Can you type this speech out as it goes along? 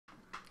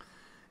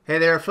Hey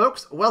there,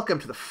 folks. Welcome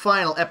to the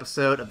final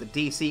episode of the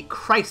DC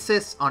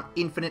Crisis on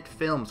Infinite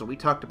Films, where we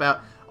talked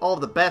about all of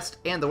the best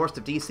and the worst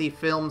of DC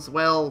films.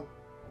 Well,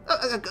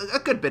 a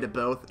good bit of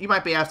both. You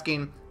might be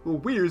asking, well,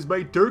 where's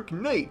my Dark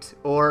Knight?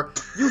 Or,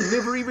 you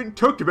never even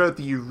talked about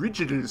the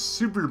original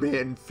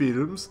Superman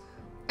films.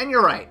 And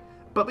you're right,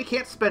 but we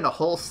can't spend a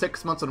whole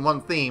 6 months on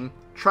one theme.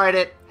 Tried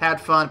it, had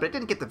fun, but it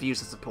didn't get the views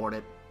to support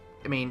it.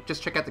 I mean,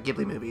 just check out the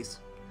Ghibli movies.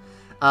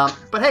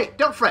 But hey,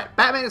 don't fret,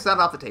 Batman is not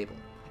off the table.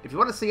 If you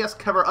want to see us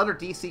cover other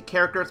DC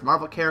characters,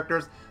 Marvel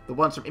characters, the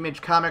ones from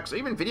Image Comics, or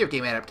even video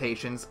game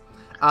adaptations,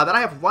 then I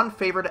have one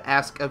favor to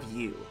ask of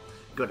you.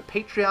 Go to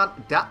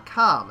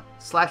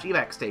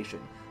patreon.com/evacstation.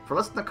 For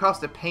less than the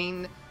cost of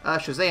paying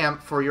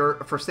SHAZAM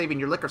for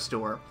saving your liquor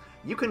store,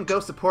 you can go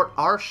support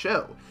our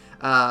show.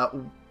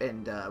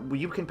 And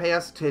you can pay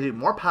us to do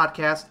more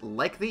podcasts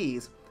like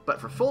these, but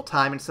for full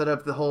time instead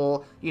of the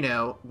whole,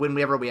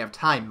 whenever we have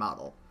time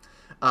model.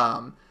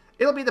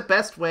 It'll be the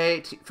best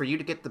way for you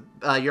to get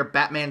your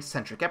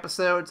Batman-centric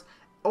episodes,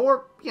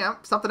 or,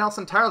 something else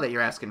entirely that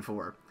you're asking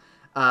for.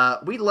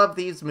 We love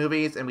these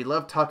movies, and we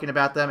love talking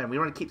about them, and we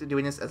want to keep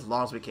doing this as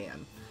long as we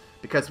can.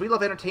 Because we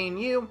love entertaining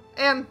you,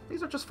 and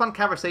these are just fun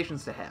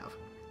conversations to have.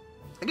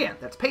 Again,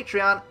 that's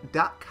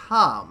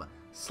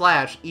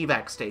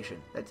patreon.com/evacstation.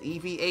 That's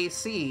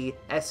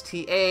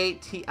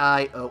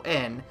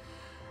EVACSTATION.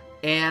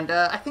 And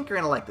I think you're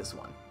going to like this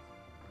one.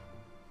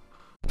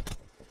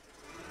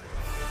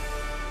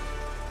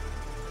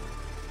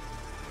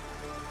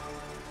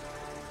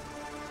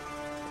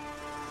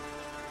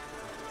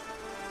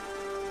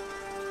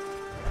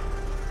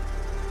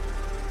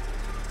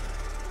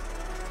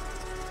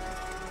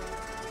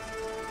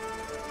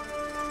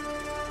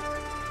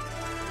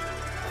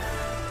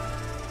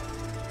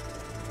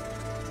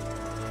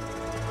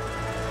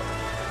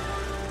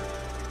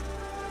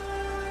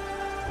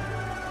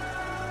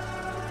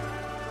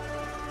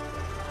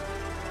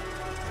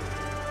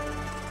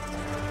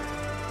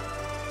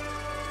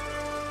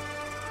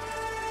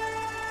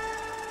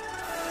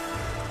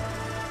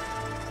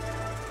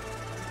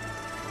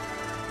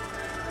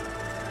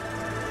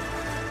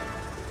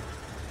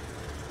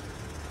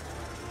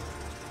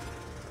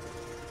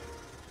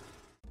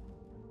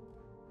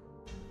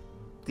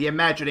 The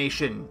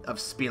imagination of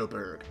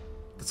Spielberg,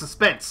 the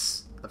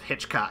suspense of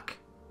Hitchcock,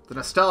 the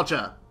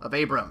nostalgia of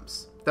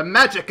Abrams, the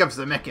magic of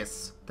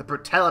Zemeckis, the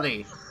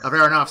brutality of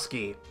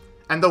Aronofsky,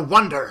 and the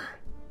wonder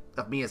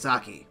of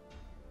Miyazaki.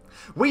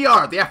 We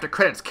are the After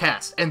Credits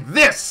cast, and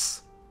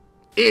this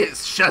is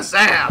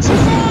SHAZAM!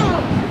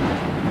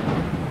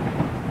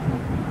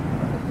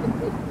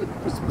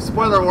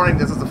 Spoiler warning,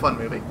 this is a fun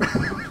movie.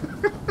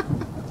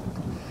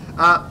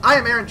 I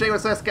am Aaron J.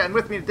 Waseska, and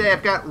with me today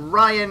I've got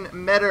Ryan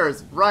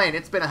Metters. Ryan,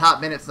 it's been a hot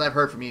minute since I've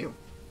heard from you.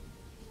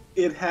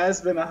 It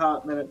has been a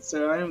hot minute,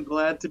 sir. I am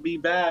glad to be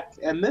back,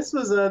 and this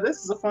is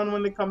a fun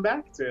one to come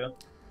back to.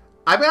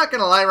 I'm not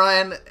gonna lie,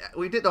 Ryan.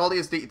 We did all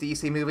these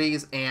DC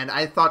movies, and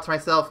I thought to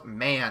myself,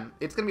 man,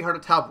 it's gonna be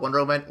hard to top Wonder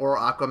Woman or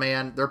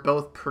Aquaman. They're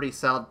both pretty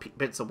solid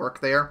bits of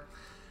work there.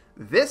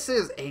 This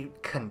is a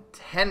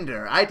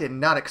contender. I did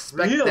not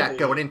expect that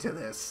going into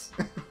this.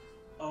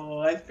 Oh,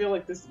 I feel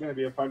like this is going to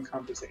be a fun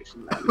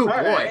conversation then. Oh, boy.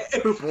 Right.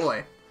 Oh,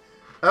 boy.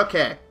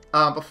 Okay.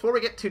 Before we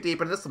get too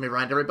deep into this, let me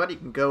remind everybody, you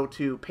can go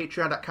to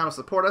patreon.com to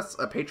support us,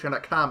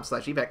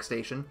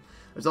 patreon.com/evacstation.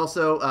 There's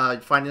also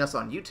finding us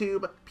on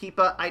YouTube,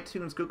 Peepa,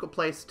 iTunes, Google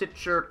Play,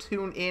 Stitcher,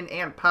 TuneIn,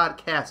 and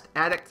Podcast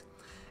Addict.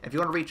 And if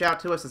you want to reach out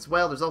to us as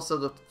well, there's also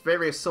the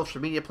various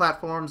social media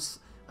platforms,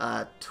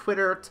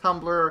 Twitter,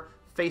 Tumblr,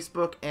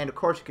 Facebook, and of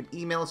course you can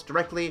email us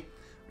directly.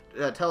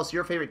 Tell us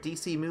your favorite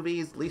DC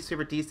movies, least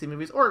favorite DC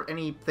movies, or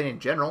anything in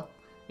general.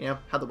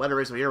 How the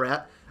weather is where you're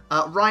at.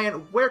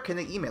 Ryan, where can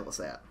they email us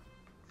at?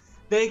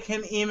 They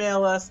can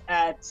email us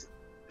at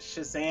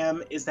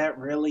SHAZAM, is that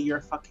really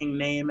your fucking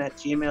name, at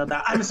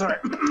gmail.com. I'm sorry.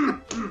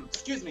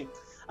 Excuse me.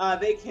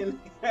 They can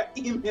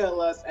email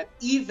us at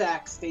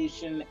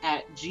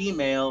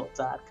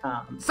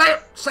evacstation@gmail.com. Say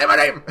it! Say my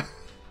name!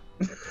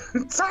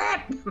 Say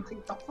it!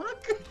 Like, the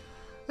fuck?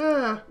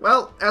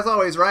 Well, as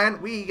always,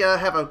 Ryan, we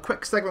have a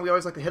quick segment we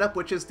always like to hit up,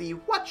 which is the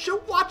What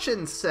You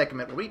Watchin'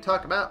 segment, where we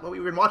talk about what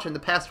we've been watching the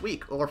past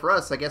week, or for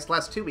us, I guess,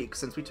 last 2 weeks,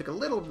 since we took a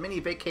little mini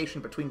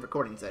vacation between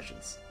recording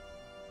sessions.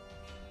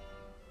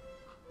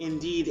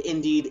 Indeed,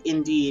 indeed,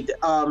 indeed.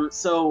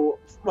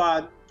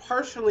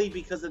 Partially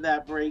because of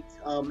that break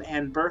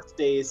and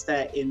birthdays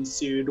that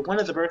ensued,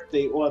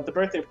 the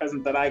birthday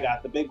present that I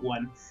got, the big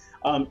one,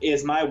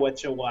 is my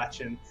What You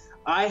Watchin'.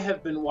 I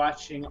have been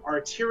watching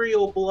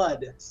arterial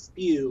blood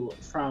spew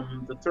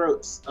from the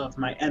throats of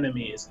my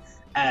enemies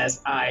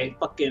as I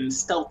fucking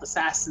stealth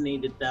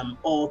assassinated them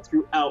all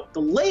throughout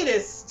the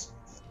latest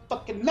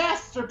fucking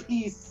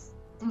masterpiece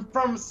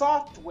from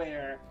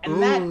software, and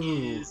that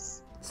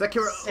is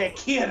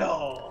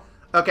Sekiro.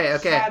 Okay.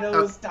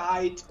 Shadows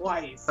die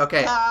twice.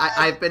 Okay,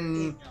 I've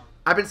been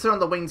sitting on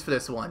the wings for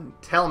this one.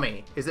 Tell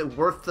me, is it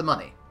worth the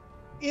money?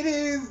 It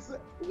is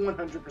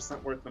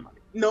 100% worth the money.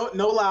 No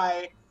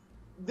lie.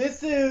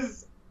 This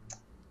is...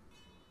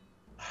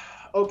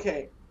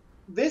 Okay.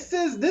 this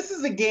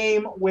is a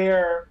game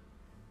where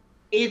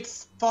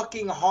it's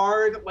fucking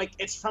hard. Like,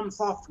 it's from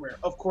software.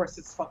 Of course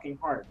it's fucking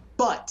hard.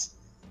 But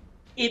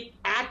it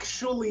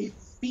actually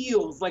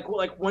feels like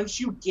once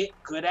you get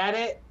good at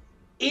it,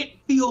 it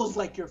feels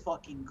like you're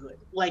fucking good.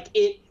 Like,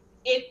 the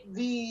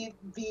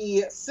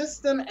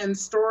system and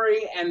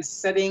story and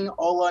setting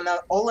all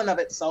in of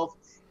itself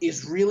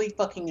is really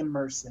fucking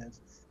immersive.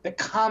 The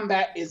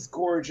combat is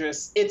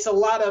gorgeous. It's a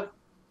lot of...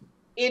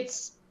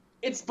 It's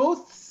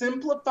both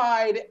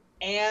simplified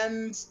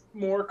and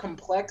more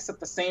complex at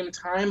the same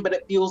time, but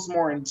it feels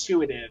more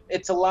intuitive.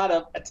 It's a lot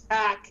of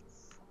attack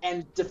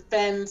and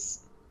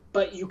defense,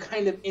 but you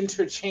kind of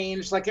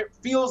interchange. Like, it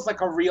feels like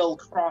a real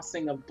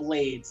crossing of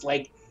blades.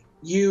 Like,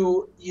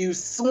 you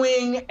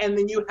swing, and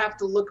then you have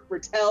to look for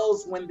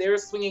tells when they're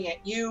swinging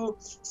at you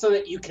so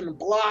that you can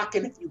block,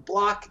 and if you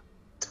block,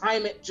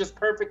 time it just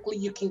perfectly,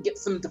 you can get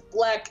some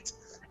deflect,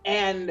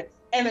 and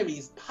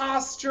enemies'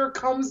 posture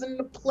comes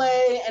into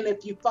play, and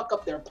if you fuck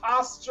up their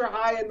posture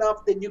high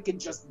enough, then you can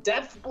just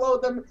death blow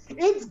them.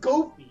 It's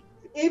goofy.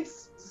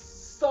 It's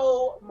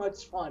so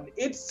much fun.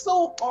 It's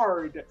so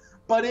hard,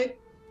 but it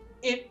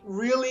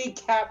really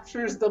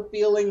captures the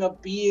feeling of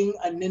being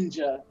a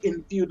ninja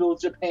in feudal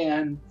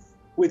Japan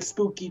with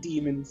spooky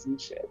demons and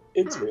shit.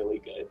 It's really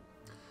good.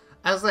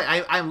 I was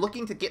like, I'm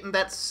looking to get in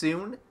that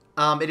soon.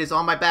 It is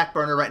on my back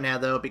burner right now,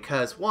 though,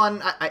 because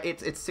one,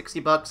 it's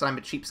 $60. I'm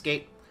a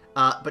cheapskate.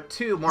 But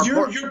two, more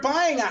important... You're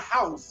buying a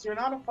house. You're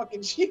not a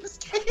fucking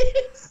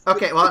cheapskate.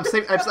 Okay, well, I'm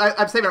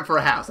saving up for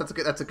a house.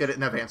 That's a good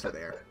enough answer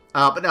there.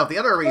 But no, the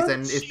other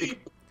reason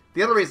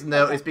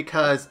is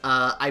because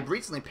I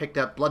recently picked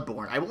up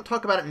Bloodborne. I won't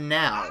talk about it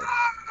now,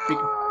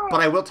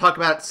 but I will talk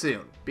about it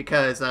soon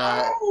because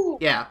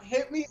yeah.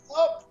 Hit me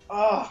up.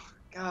 Oh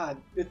God,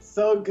 it's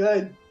so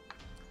good.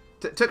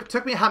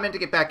 Took me a hot minute to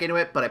get back into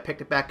it, but I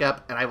picked it back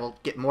up, and I will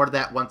get more to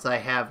that once I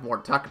have more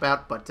to talk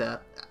about. But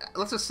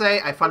let's just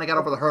say I finally got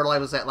over the hurdle I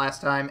was at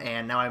last time,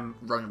 and now I'm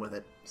running with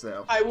it.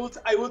 So I will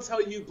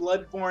tell you,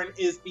 Bloodborne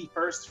is the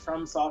first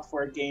From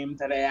Software game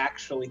that I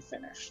actually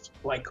finished.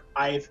 Like,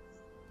 I've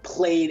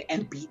played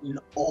and beaten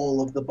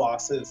all of the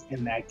bosses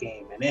in that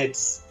game, and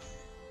it's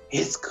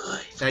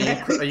good.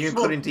 Are you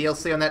including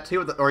DLC on that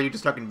too, or are you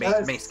just talking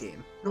base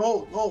game?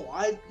 No,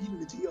 I've beaten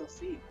the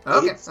DLC.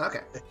 Okay.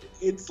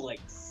 It's like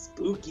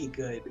spooky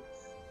good.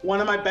 One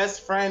of my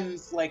best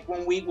friends, like,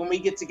 when we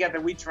get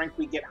together, we drink,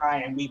 we get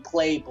high, and we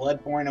play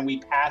Bloodborne, and we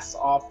pass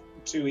off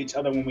to each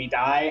other when we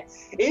die.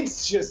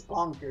 It's just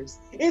bonkers.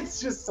 It's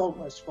just so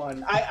much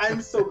fun.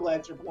 I'm so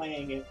glad you're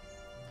playing it.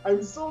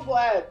 I'm so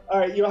glad. All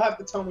right, you'll have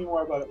to tell me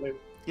more about it later.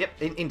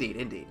 Yep,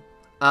 indeed.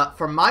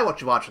 For my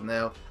What You Watching,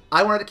 though,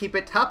 I wanted to keep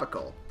it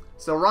topical.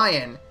 So,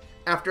 Ryan,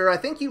 after I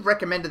think you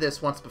recommended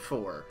this once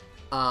before,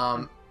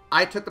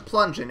 I took the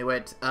plunge into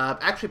it,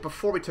 actually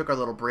before we took our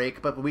little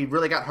break, but we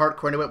really got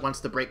hardcore into it once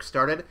the break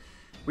started.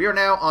 We are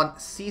now on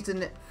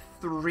Season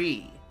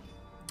 3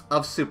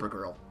 of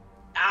Supergirl.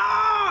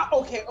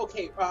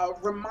 Okay.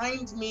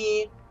 Remind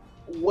me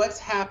what's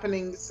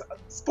happening.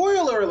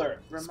 Spoiler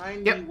alert.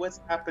 Remind me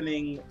what's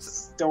happening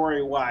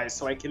story-wise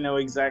so I can know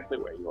exactly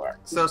where you are.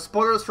 So,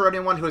 spoilers for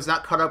anyone who has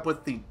not caught up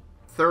with the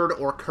third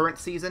or current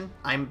season.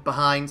 I'm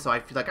behind, so I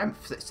feel like I'm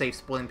safe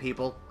spoiling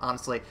people,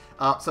 honestly.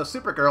 So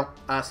Supergirl,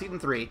 Season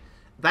 3,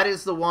 that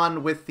is the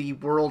one with the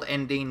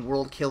world-ending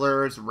world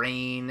killers,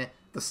 Rain,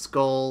 the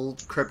Skull,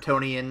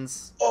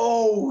 Kryptonians.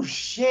 Oh,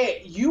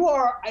 shit.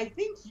 I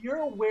think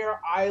you're where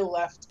I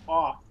left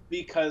off,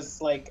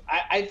 because, like,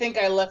 I think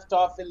I left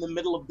off in the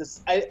middle of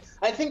this.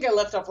 I think I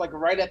left off, like,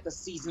 right at the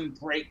season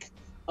break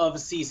of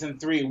Season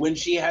 3, when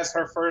she has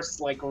her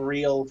first, like,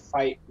 real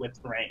fight with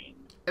Rain.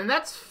 And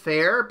that's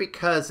fair,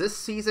 because this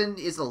season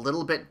is a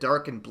little bit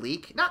dark and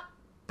bleak. Not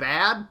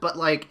bad, but,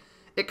 like,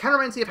 it kind of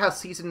reminds me of how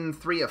Season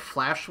 3 of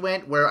Flash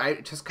went, where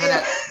I just kind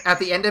of, at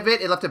the end of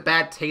it, it left a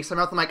bad taste in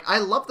my mouth. I'm like, I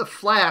love the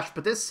Flash,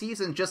 but this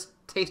season just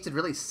tasted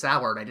really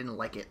sour, and I didn't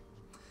like it.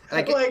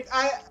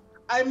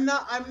 I'm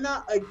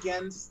not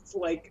against,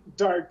 like,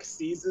 dark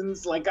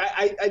seasons. Like,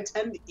 I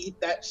tend to eat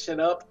that shit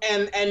up.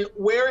 And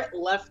where it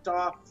left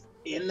off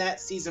in that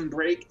season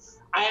break,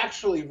 I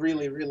actually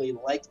really, really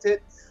liked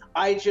it.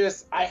 I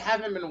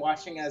haven't been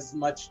watching as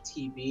much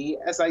TV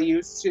as I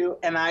used to,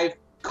 and I've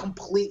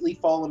completely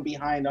fallen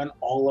behind on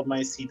all of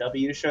my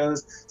CW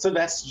shows, so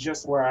that's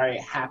just where I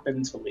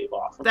happen to leave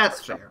off.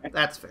 That's fair.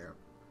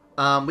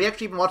 We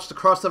actually even watched the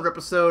crossover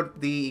episode,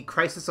 the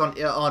Crisis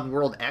on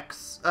World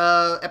X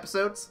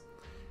episodes.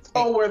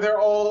 Oh, where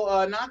they're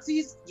all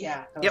Nazis?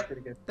 Yeah, that was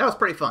pretty good. That was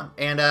pretty fun,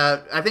 and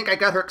I think I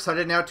got her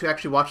excited now to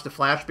actually watch The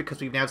Flash,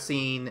 because we've now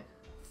seen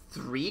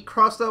 3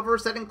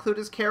 crossovers that include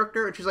his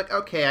character, and she's like,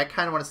 okay, I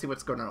kind of want to see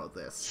what's going on with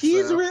this.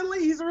 He's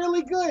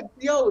really good.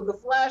 Yo, The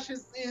Flash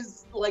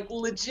is like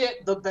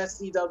legit the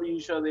best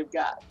CW show they've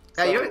got.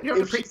 So you don't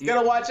have to she's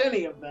gonna watch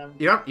any of them,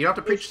 you don't have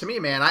to preach to me,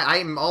 man.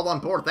 I'm all on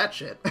board with that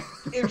shit.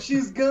 If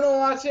she's gonna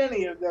watch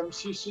any of them,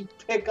 she should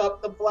pick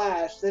up The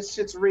Flash. That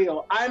shit's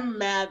real. I'm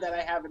mad that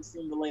I haven't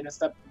seen the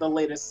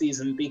latest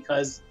season,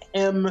 because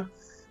him,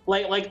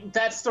 like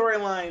that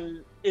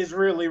storyline is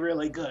really,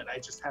 really good. I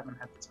just haven't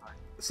had the time.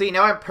 See,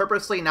 now I'm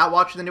purposely not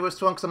watching the newest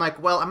one because I'm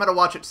like, well, I'm gonna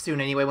watch it soon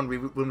anyway when we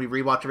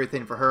rewatch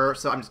everything for her.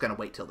 So I'm just gonna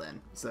wait till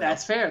then. So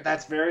that's fair.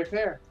 That's very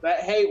fair.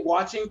 Hey,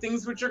 watching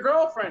things with your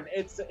girlfriend,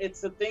 it's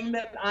a thing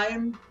that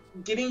I'm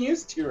getting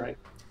used to, right?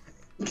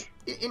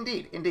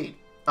 Indeed.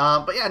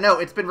 But yeah, no,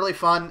 it's been really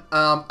fun.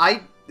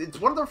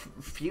 It's one of the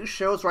few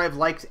shows where I've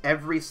liked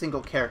every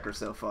single character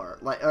so far,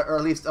 like, or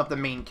at least of the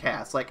main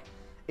cast. Like,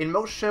 in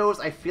most shows,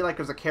 I feel like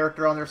there's a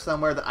character on there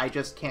somewhere that I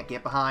just can't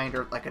get behind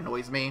or like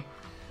annoys me.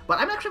 But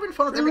I've actually been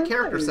fun with every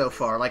character so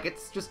far. Like,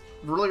 it's just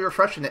really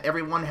refreshing that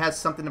everyone has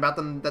something about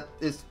them that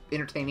is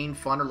entertaining,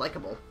 fun, or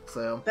likable.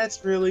 So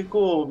that's really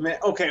cool, man.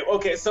 Okay.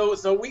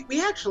 So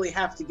we actually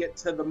have to get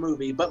to the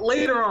movie, but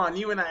later on,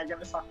 you and I are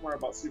going to talk more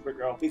about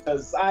Supergirl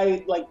because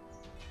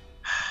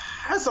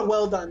that's a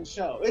well done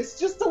show. It's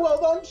just a well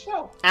done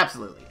show.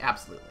 Absolutely.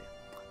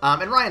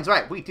 And Ryan's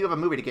right. We do have a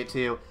movie to get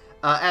to.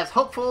 As a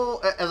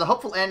hopeful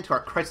end to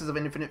our Crisis of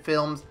Infinite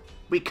Films,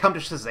 we come to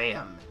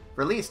Shazam.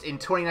 Released in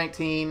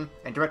 2019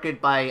 and directed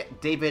by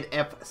David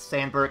F.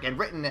 Sandberg and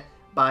written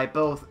by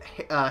both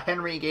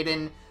Henry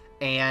Gayden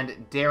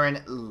and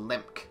Darren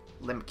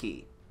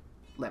Lemke.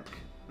 I'm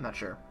not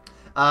sure.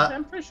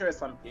 I'm pretty sure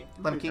it's Lemke.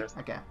 Lemke?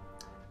 Okay.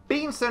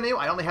 Being so new,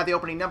 I only have the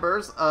opening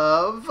numbers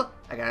of...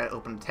 I gotta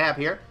open the tab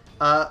here.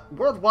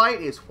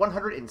 Worldwide is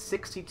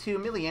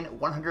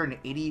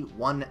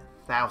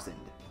 162,181,000.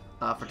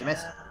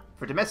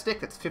 For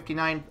domestic, that's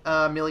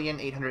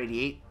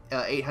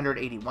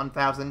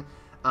 59,881,000.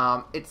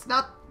 It's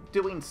not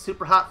doing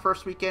super hot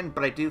first weekend,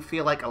 but I do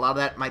feel like a lot of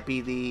that might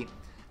be the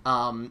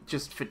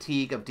just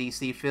fatigue of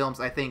DC films.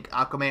 I think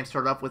Aquaman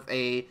started off with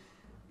a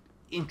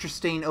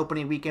interesting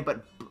opening weekend,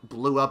 but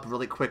blew up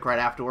really quick right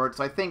afterwards.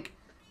 So I think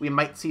we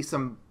might see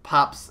some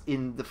pops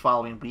in the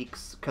following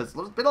weeks because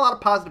there's been a lot of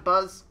positive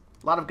buzz,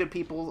 a lot of good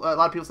people, a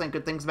lot of people saying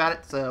good things about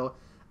it. So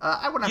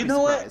I would not be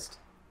surprised.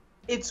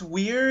 It's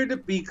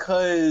weird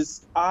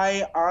because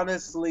I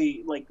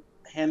honestly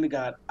hand to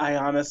God, I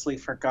honestly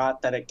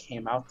forgot that it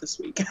came out this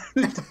weekend.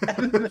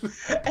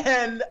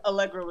 and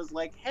Allegra was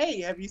like,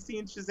 hey, have you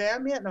seen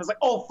Shazam yet? And I was like,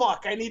 oh,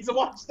 fuck, I need to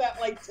watch that,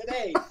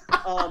 today.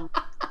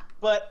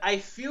 But I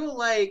feel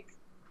like,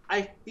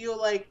 at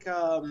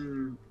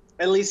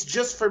least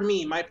just for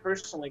me, my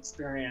personal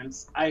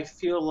experience, I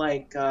feel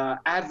like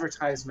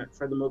advertisement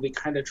for the movie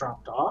kind of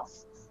dropped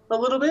off a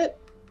little bit.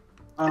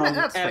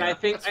 And I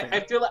think I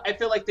feel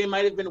like they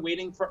might have been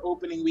waiting for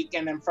opening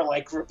weekend and for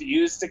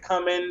reviews to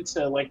come in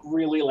to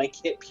really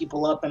hit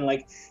people up and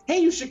hey,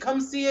 you should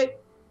come see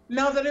it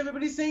now that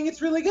everybody's saying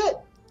it's really good.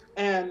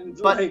 And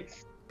but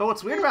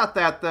what's weird about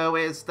that though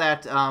is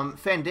that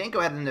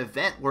Fandango had an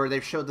event where they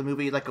showed the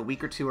movie a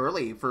week or two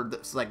early for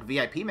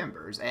VIP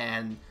members,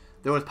 and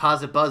there was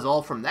positive buzz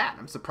all from that.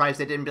 I'm surprised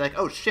they didn't be like,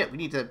 oh shit, we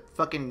need to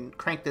fucking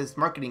crank this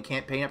marketing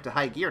campaign up to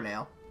high gear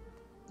now.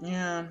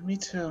 Yeah, me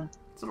too.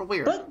 It's a little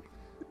weird.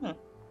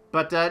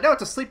 But no,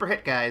 it's a sleeper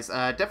hit, guys.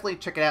 Definitely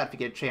check it out if you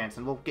get a chance,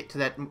 and we'll get to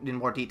that in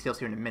more details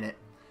here in a minute.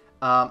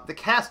 The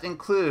cast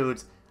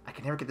includes... I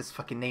can never get this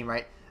fucking name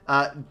right.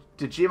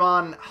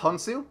 Digimon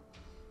Honsu?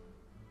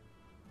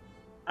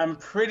 I'm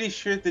pretty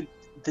sure the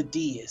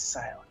D is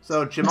silent.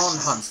 So, Jimon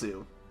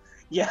Honsu.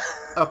 Yeah.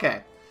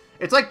 Okay.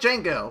 It's like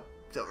Django.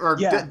 Or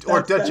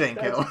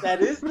Django.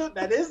 That is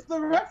the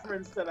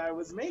reference that I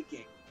was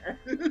making.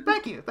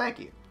 Thank you.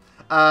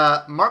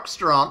 Mark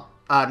Strong.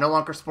 No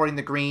longer sporting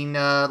the green,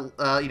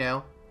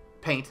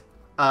 paint.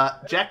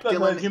 Jack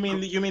Dillon. You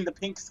mean the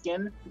pink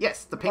skin?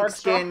 Yes, the pink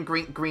skin,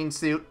 green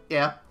suit.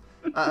 Yeah.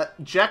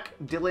 Jack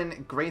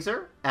Dillon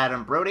Grazer,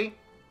 Adam Brody,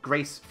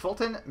 Grace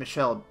Fulton,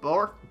 Michelle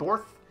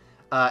Borth,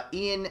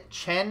 Ian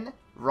Chen,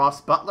 Ross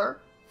Butler,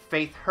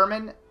 Faith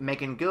Herman,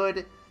 Megan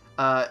Good,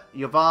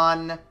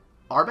 Yvonne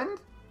Arband,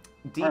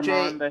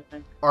 DJ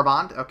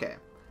Armand. Okay.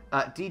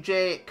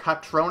 DJ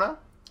Catrona,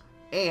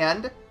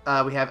 and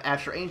we have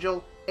Asher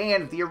Angel.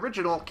 And the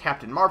original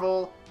Captain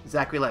Marvel,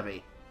 Zachary Levi.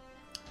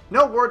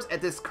 No words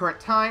at this current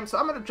time, so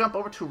I'm going to jump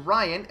over to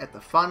Ryan at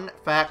the Fun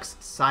Facts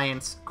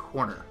Science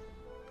Corner.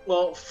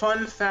 Well,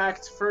 fun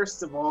fact,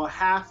 first of all,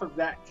 half of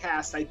that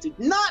cast I did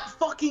not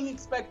fucking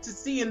expect to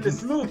see in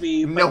this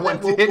movie. No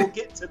one did. We'll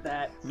get to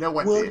that.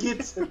 We'll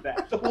get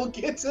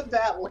to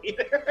that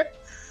later.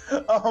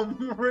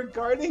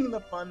 Regarding the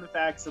fun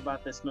facts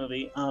about this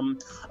movie,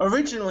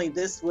 originally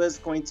this was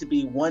going to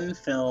be one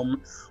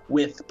film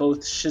with both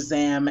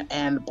Shazam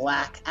and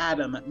Black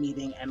Adam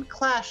meeting and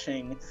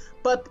clashing,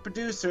 but the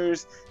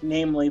producers,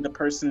 namely the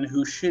person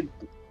who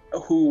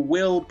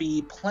will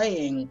be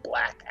playing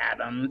Black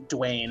Adam,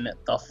 Dwayne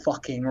the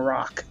fucking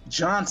Rock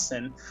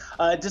Johnson,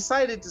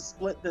 decided to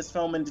split this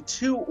film into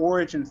two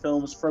origin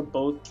films for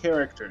both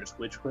characters,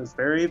 which was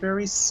very,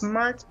 very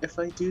smart, if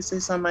I do say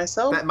so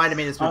myself. That might have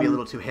made this movie a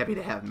little too heavy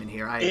to have him in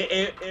here.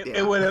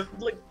 It would have...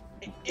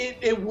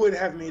 It would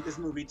have made this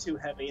movie too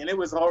heavy, and it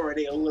was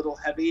already a little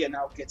heavy, and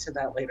I'll get to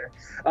that later.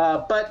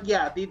 But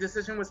yeah, the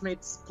decision was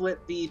made to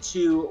split the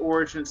two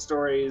origin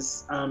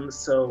stories,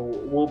 so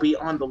we'll be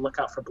on the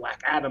lookout for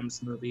Black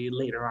Adam's movie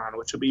later on,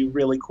 which will be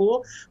really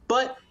cool.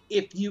 But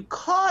if you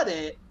caught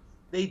it,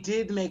 they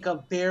did make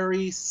a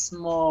very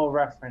small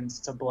reference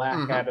to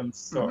Black Adam's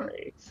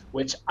story,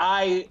 which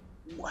I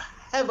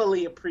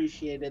heavily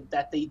appreciated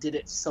that they did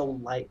it so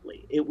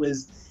lightly. It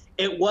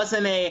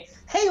wasn't a,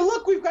 hey,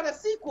 look, we've got a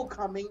sequel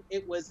coming.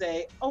 It was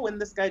a, oh,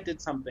 and this guy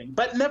did something.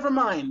 But never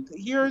mind.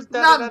 Here's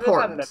not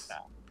important.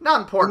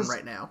 Not important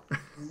right now.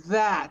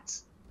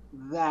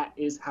 That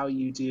is how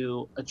you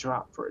do a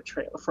drop for a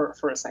trailer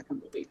for a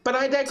second movie. But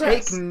I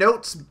digress. Take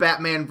notes,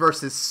 Batman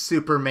versus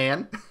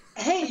Superman.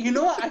 Hey, you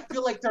know what? I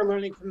feel like they're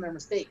learning from their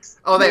mistakes.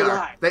 Oh, they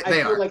are. They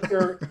are.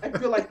 I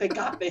feel like they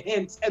got the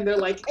hints, and they're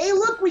like, hey,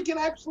 look, we can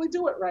actually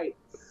do it right.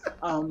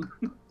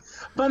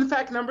 Fun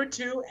fact number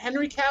 2,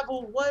 Henry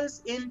Cavill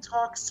was in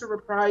talks to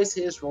reprise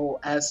his role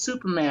as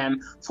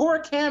Superman for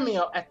a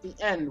cameo at the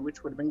end,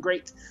 which would have been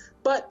great,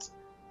 but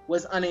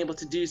was unable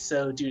to do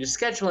so due to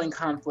scheduling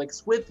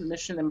conflicts with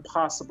Mission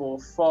Impossible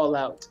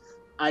Fallout.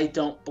 I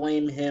don't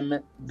blame him.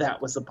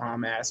 That was a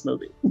bomb-ass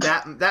movie.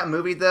 That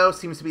movie, though,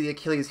 seems to be the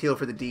Achilles heel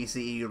for the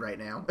DCEU right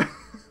now.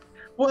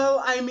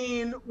 Well, I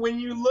mean, when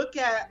you look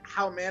at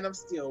how Man of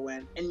Steel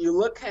went, and you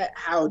look at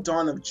how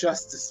Dawn of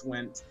Justice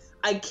went,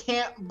 I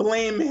can't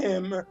blame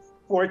him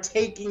for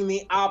taking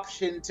the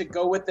option to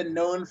go with the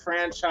known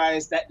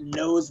franchise that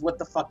knows what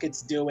the fuck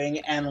it's doing,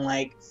 and,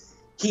 like,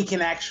 he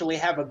can actually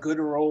have a good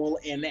role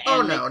in.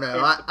 Oh no!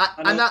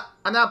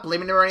 I'm not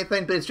blaming him or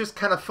anything, but it's just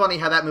kind of funny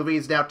how that movie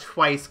is now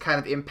twice kind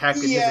of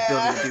impacted his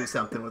ability to do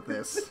something with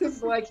this.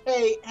 It's like,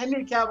 hey,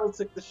 Henry Cavill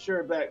took the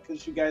sure bet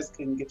because you guys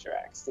couldn't get your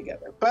acts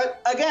together.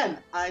 But again,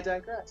 I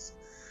digress.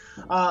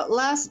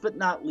 Last but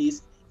not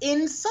least,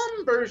 in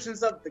some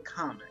versions of the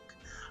comic,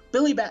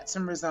 Billy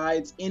Batson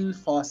resides in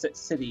Fawcett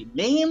City,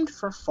 named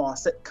for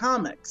Fawcett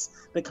Comics,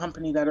 the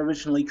company that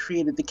originally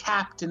created the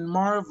Captain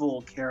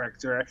Marvel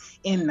character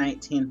in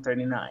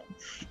 1939.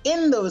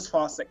 In those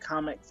Fawcett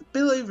comics,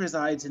 Billy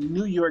resides in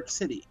New York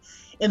City.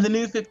 In the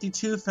New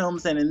 52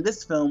 films and in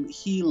this film,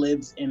 he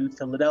lives in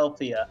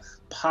Philadelphia,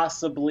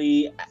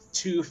 possibly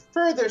to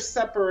further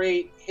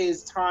separate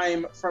his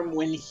time from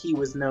when he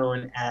was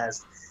known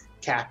as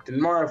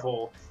Captain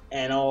Marvel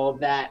and all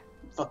that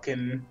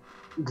fucking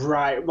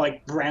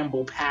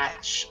bramble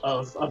patch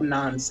of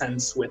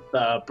nonsense with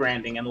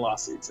branding and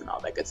lawsuits and all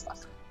that good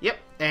stuff. Yep,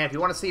 and if you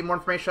want to see more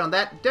information on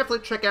that, definitely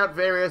check out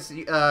various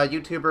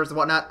YouTubers and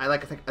whatnot. I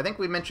think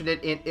we mentioned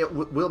it.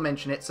 We'll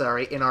mention it.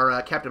 Sorry, in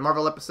our Captain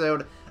Marvel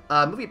episode.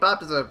 Movie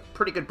Bob does a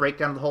pretty good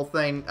breakdown of the whole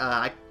thing.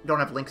 I don't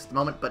have links at the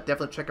moment, but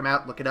definitely check them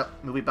out. Look it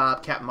up. Movie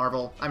Bob, Captain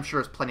Marvel. I'm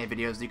sure there's plenty of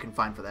videos you can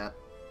find for that.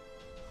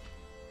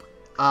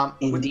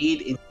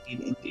 Indeed.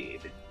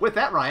 With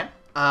that, Ryan,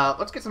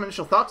 let's get some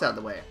initial thoughts out of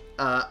the way.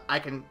 I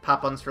can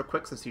pop on this real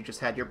quick since you just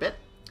had your bit.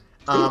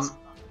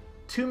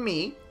 To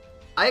me,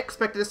 I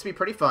expected this to be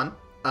pretty fun,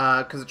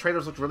 because the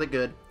trailers looked really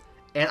good,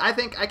 and I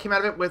think I came out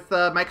of it with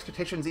my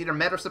expectations either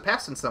met or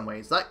surpassed in some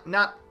ways.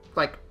 Not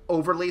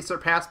overly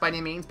surpassed by any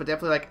means, but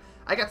definitely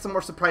I got some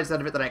more surprises out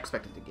of it than I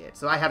expected to get,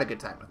 so I had a good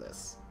time with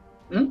this.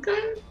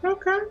 Okay.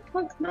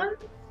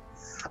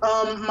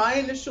 My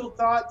initial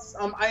thoughts,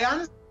 I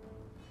honestly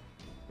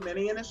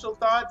many initial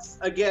thoughts,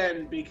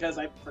 again, because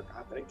I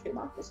forgot that it came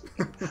out this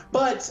weekend.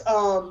 But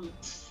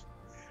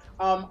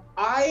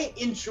I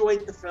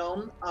enjoyed the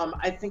film.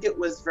 I think it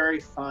was very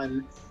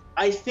fun.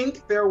 I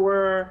think there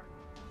were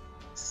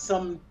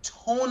some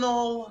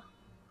tonal,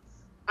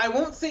 I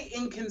won't say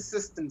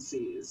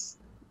inconsistencies,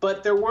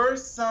 but there were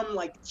some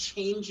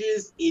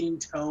changes in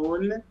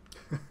tone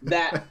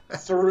that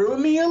threw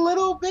me a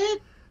little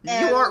bit.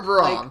 And, you aren't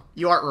wrong.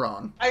 You aren't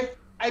wrong.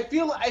 I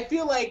feel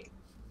like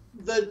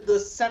the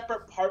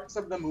separate parts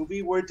of the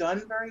movie were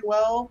done very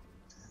well,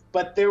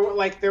 but there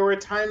were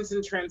times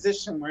in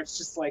transition where it's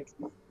just like,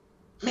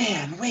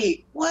 man,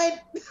 wait,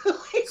 what?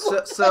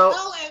 What the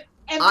hell?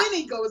 And then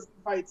he goes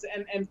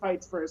and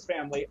fights for his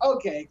family.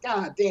 Okay,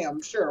 god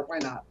damn, sure, why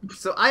not?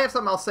 So I have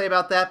something I'll say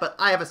about that, but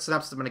I have a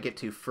synopsis I'm going to get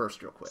to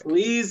first real quick.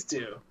 Please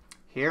do.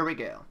 Here we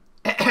go.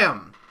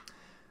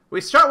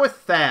 We start with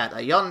Thad,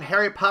 a young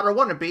Harry Potter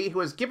wannabe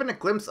who is given a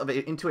glimpse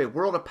into a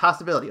world of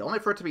possibility, only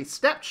for it to be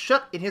snapped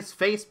shut in his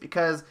face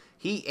because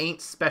he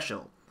ain't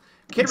special.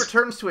 Kid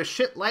returns to his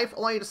shit life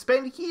only to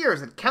spend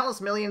years and countless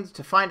millions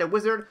to find a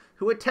wizard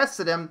who had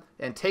tested him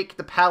and take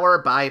the power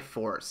by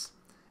force.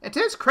 And to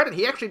his credit,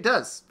 he actually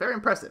does. Very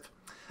impressive.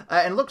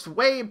 And looks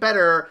way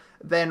better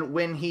than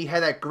when he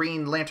had that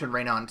Green Lantern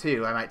ring on,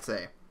 too, I might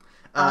say.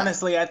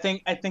 Honestly, I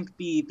think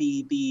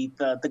the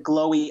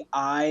glowy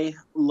eye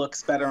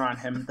looks better on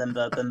him than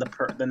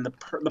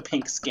the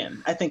pink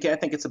skin. I think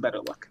it's a better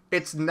look.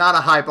 It's not a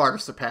high bar to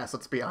surpass.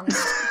 Let's be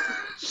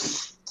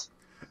honest.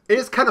 It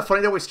is kind of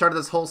funny that we started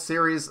this whole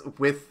series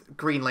with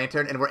Green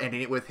Lantern and we're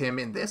ending it with him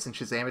in this and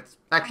Shazam. It's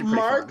actually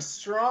pretty fun. Mark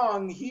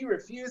Strong, he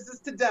refuses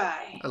to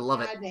die. I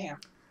love it. God damn.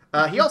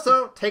 He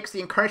also takes the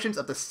incarnations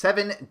of the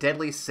 7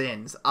 deadly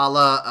sins, a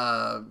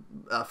la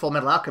Full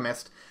Metal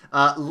Alchemist.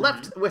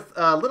 Left with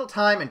little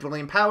time and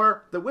dwindling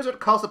power, the wizard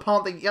calls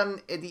upon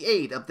the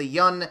aid of the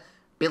young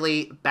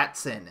Billy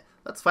Batson.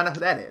 Let's find out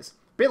who that is.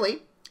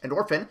 Billy, an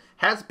orphan,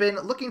 has been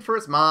looking for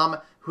his mom,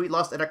 who he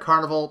lost at a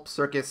carnival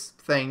circus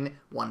thing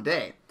one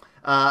day.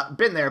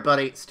 Been there,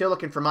 buddy. Still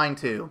looking for mine,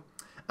 too.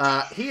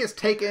 He is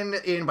taken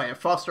in by a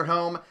foster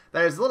home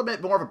that is a little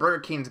bit more of a Burger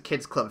King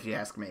kids club, if you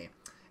ask me.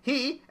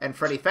 He and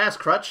Freddy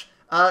Fastcrutch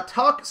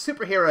talk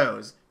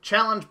superheroes,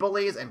 challenge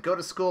bullies, and go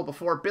to school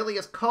before Billy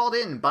is called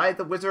in by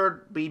the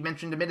wizard we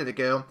mentioned a minute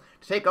ago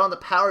to take on the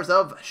powers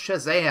of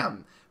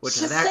SHAZAM, which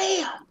is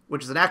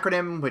an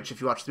acronym, which if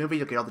you watch the movie,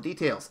 you'll get all the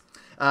details.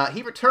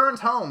 He returns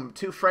home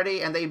to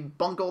Freddy, and they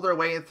bungle their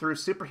way through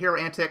superhero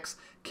antics,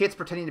 kids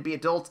pretending to be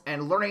adults,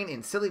 and learning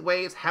in silly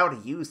ways how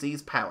to use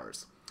these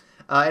powers.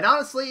 And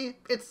honestly,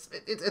 it's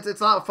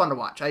a lot of fun to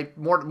watch.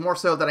 More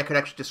so than I could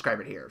actually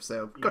describe it here,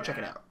 so go check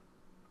it out.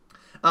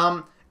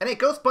 And a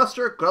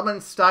Ghostbuster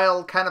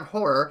Gremlin-style kind of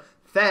horror,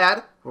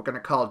 Thad, we're going to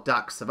call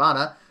Doc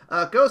Savannah,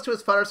 goes to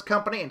his father's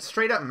company and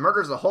straight up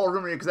murders a whole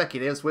room of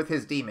executives with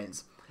his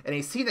demons. And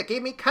a scene that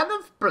gave me kind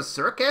of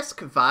Berserk-esque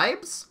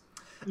vibes.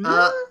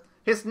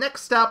 His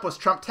next stop was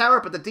Trump Tower,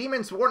 but the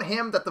demons warn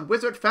him that the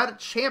wizard found a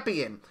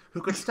champion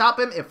who could stop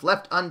him if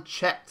left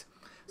unchecked.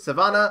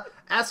 Savannah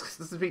asks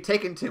this to be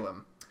taken to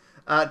him.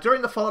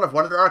 During the fallout of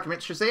one of their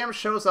arguments, Shazam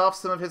shows off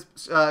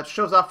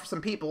for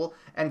some people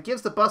and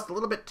gives the bus a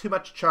little bit too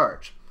much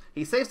charge.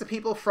 He saves the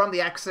people from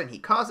the accident he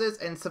causes,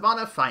 and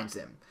Savannah finds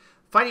him.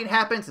 Fighting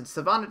happens, and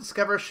Savannah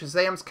discovers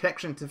Shazam's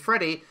connection to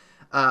Freddy.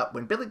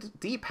 When Billy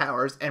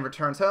depowers and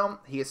returns home,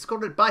 he is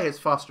escorted by his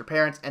foster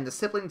parents, and the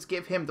siblings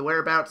give him the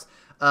whereabouts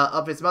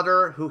of his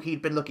mother, who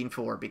he'd been looking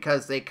for,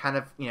 because they kind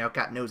of,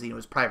 got nosy into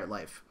his private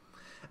life.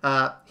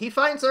 He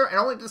finds her and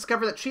only to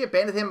discover that she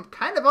abandoned him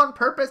kind of on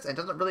purpose and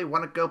doesn't really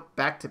want to go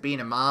back to being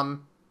a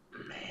mom.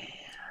 Man.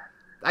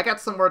 I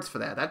got some words for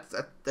that.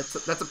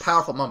 That's a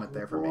powerful moment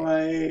there for me.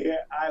 Boy,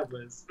 I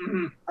was...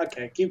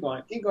 Okay, keep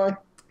going.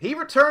 He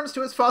returns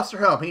to his foster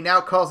home, he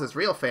now calls his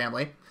real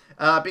family,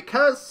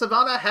 because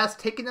Savannah has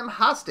taken him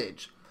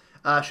hostage.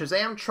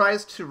 Shazam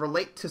tries to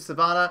relate to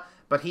Savannah,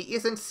 but he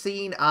isn't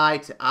seen eye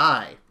to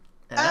eye.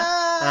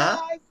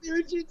 I see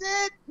what you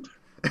did!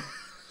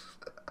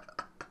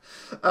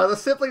 The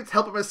siblings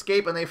help him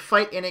escape, and they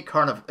fight in a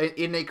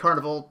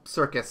carnival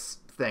circus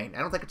thing. I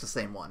don't think it's the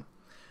same one.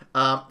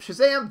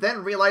 Shazam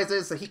then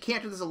realizes that he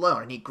can't do this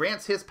alone, and he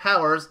grants his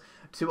powers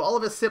to all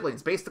of his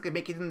siblings, basically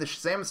making them the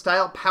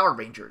Shazam-style Power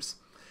Rangers.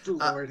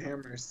 Lord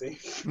have mercy.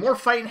 More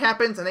fighting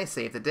happens, and they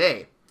save the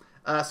day.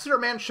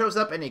 Superman shows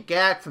up in a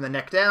gag from the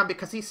neck down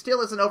because he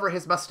still isn't over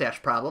his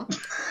mustache problem.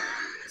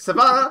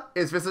 Savannah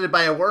is visited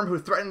by a worm who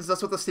threatens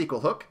us with a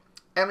sequel hook,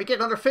 and we get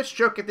another fish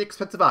joke at the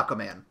expense of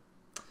Aquaman.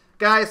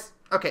 Guys,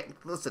 okay,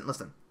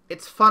 listen.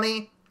 It's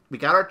funny. We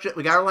got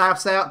our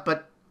laughs out,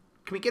 but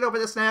can we get over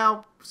this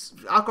now?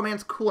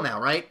 Aquaman's cool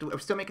now, right? Are we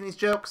still making these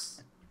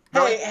jokes?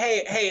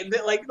 Hey,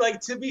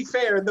 like to be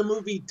fair, the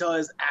movie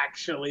does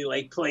actually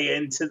play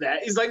into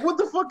that. He's like, what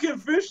the fuck can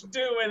fish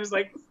do? And it's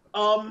like,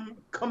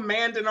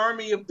 command an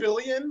army of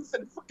billions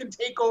and fucking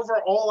take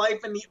over all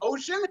life in the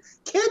ocean?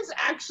 Kid's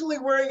actually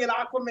wearing an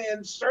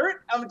Aquaman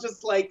shirt? I'm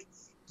just like,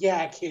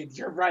 yeah, kid,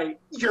 you're right.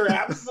 You're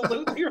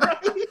absolutely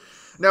right.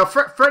 No,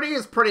 Freddy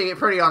is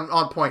pretty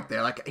on point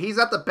there. Like, he's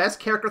not the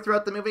best character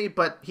throughout the movie,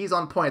 but he's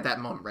on point at that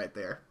moment right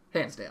there.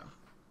 Hands down.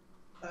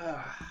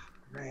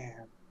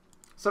 Man.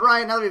 So,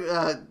 Ryan, now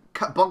that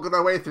we've bungled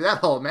our way through that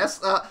whole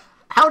mess,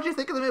 how did you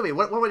think of the movie?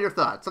 What were your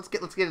thoughts? Let's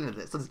get into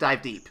this. Let's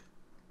dive deep.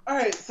 All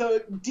right, so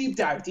deep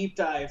dive.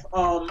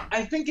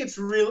 I think it's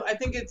real. I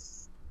think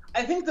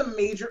the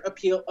major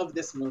appeal of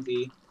this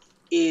movie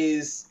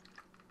is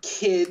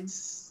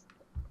kids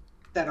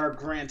that are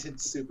granted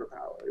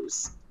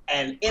superpowers,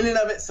 and in and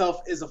of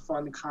itself is a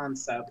fun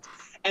concept.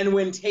 And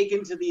when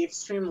taken to the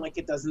extreme, like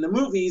it does in the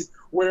movies,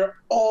 where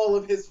all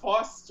of his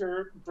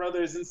foster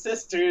brothers and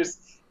sisters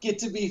get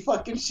to be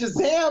fucking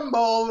Shazam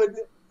mode,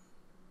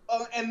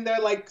 and they're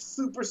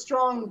super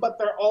strong, but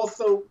they're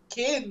also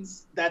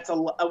kids. That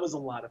was a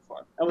lot of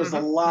fun. That was a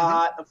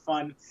lot of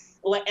fun.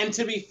 And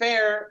to be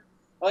fair,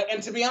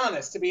 and to be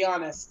honest,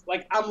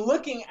 I'm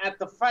looking at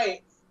the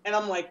fight and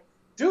I'm like,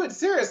 dude,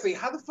 seriously,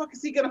 how the fuck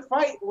is he gonna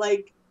fight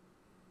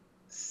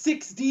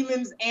 6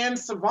 demons and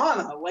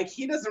Savannah?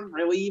 He doesn't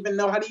really even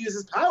know how to use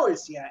his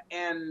powers yet,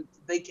 and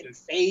they can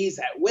phase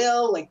at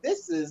will.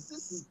 This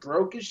is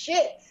broke as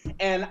shit.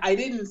 And I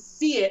didn't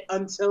see it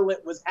until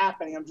it was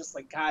happening. I'm just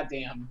like, God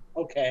damn,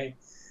 okay,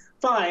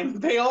 fine.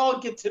 They all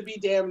get to be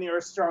damn near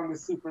as strong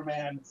as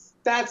Superman.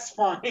 That's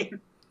fine.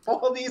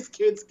 All these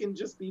kids can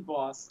just be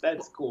boss.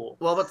 That's cool.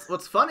 Well,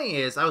 what's funny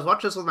is I was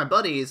watching this with my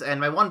buddies,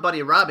 and my one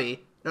buddy, Robert.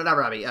 I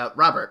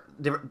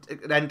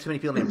had too many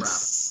people named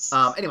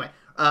Rob. Anyway.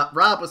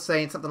 Rob was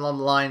saying something along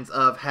the lines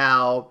of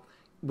how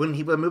when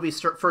the movie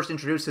first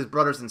introduced his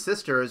brothers and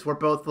sisters, we're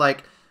both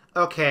like,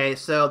 okay,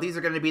 so these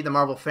are going to be the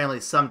Marvel family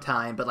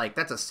sometime, but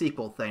that's a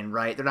sequel thing,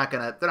 right? They're not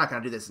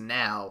gonna do this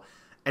now.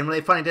 And when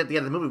they finally did at the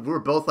end of the movie, we were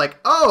both like,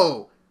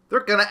 oh,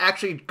 they're gonna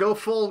actually go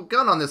full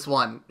gun on this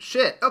one.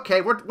 Shit,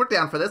 okay, we're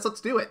down for this.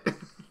 Let's do it.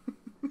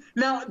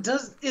 Now,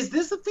 is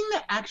this a thing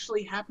that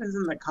actually happens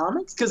in the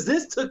comics? Because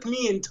this took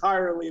me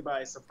entirely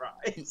by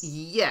surprise.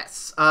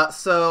 Yes.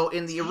 So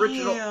in the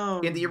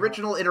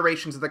original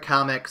iterations of the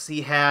comics,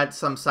 he had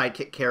some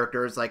sidekick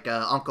characters like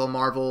Uncle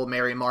Marvel,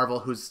 Mary Marvel,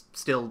 who's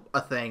still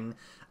a thing.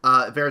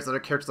 Various other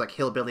characters like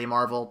Hillbilly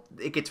Marvel.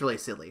 It gets really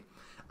silly.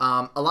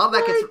 A lot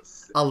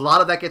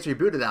of that gets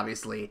rebooted,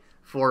 obviously,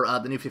 for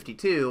the New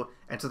 52,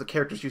 and so the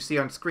characters you see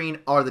on screen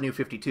are the New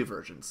 52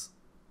 versions.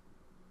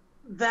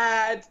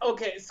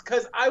 Okay,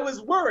 because I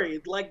was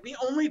worried. Like, the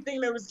only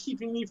thing that was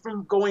keeping me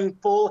from going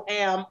full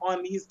ham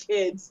on these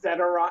kids that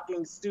are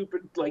rocking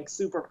stupid, like,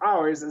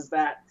 superpowers is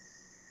that,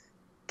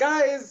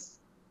 guys,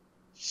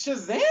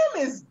 Shazam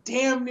is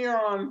damn near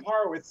on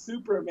par with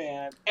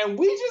Superman, and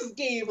we just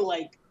gave,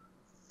 like,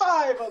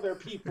 5 other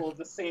people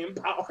the same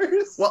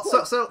powers. Well,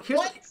 so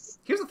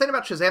here's the thing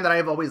about Shazam that I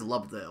have always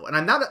loved, though, and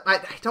I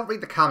don't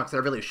read the comics,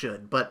 and I really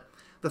should, but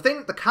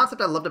the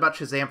concept I loved about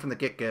Shazam from the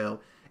get-go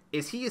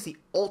is he is the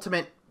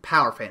ultimate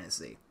power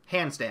fantasy,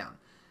 hands down.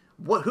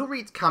 Who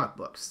reads comic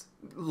books?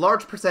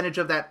 Large percentage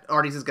of that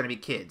audience is going to be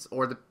kids,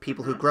 or the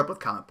people who grew up with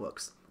comic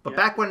books. But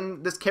back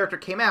when this character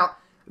came out,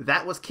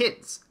 that was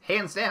kids,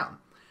 hands down.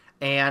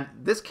 And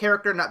this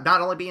character not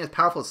only being as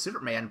powerful as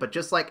Superman, but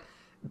just like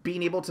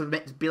being able to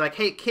be like,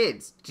 hey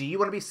kids, do you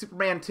want to be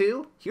Superman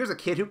too? Here's a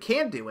kid who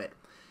can do it.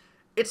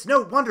 It's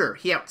no wonder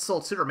he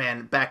outsold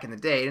Superman back in the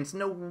day, and it's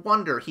no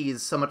wonder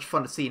he's so much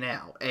fun to see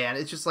now. And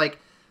it's just like,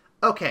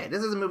 okay,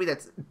 this is a movie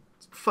that's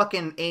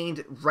fucking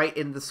aimed right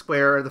in the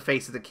square of the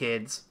face of the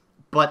kids,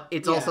 but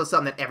it's also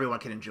something that everyone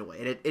can enjoy,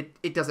 and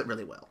it does it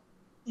really well.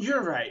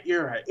 You're right.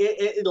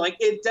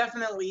 It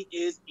definitely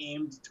is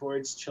aimed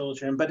towards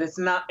children, but it's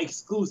not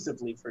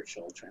exclusively for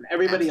children.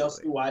 Everybody else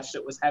who watched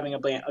it was having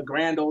a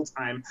grand old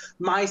time,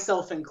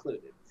 myself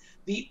included.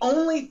 The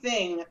only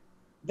thing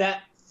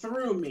that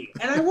threw me,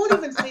 and I won't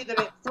even say that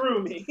it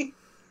threw me,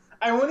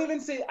 I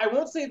won't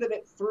say that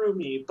it threw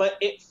me, but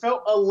it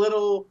felt a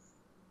little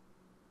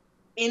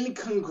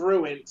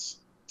incongruent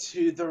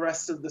to the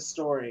rest of the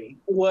story,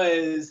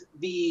 was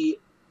the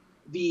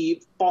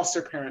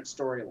foster parent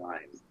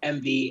storyline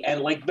and the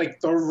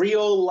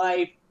real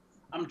life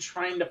I'm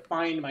trying to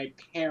find my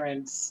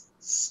parents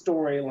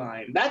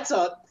storyline. That's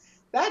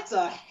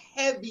a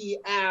heavy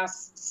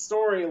ass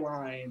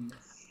storyline,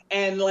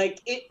 and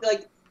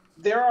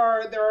there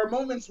are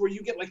moments where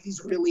you get like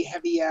these really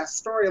heavy ass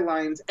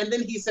storylines, and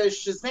then he says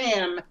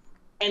Shazam,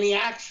 and he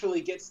actually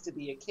gets to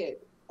be a kid,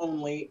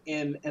 only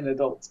in an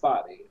adult's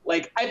body.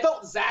 Like, I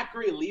felt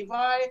Zachary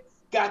Levi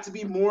got to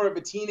be more of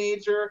a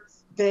teenager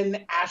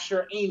than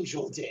Asher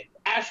Angel did.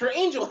 Asher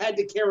Angel had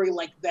to carry,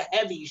 like, the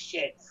heavy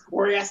shit,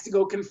 where he has to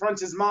go confront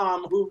his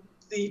mom, who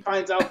he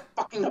finds out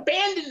fucking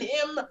abandoned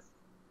him,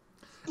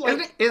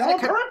 like, on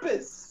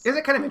purpose. Isn't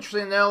it kind of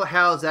interesting, though,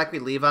 how Zachary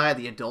Levi,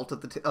 the adult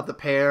of the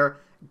pair,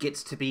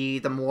 gets to be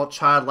the more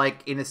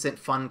childlike, innocent,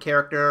 fun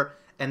character,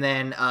 and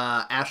then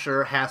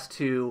Asher has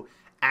to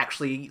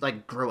actually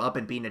like grow up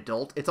and be an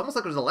adult? It's almost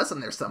like there's a lesson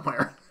there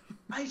somewhere.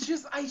 I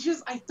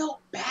felt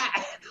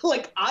bad.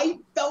 Like, I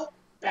felt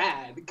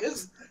bad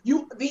because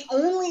the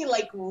only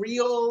like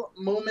real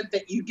moment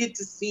that you get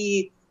to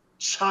see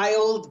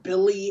child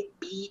Billy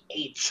be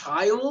a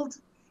child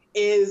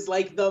is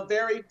like the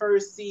very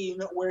first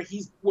scene where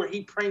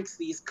he pranks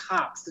these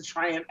cops to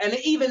try and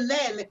even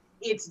then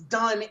it's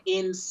done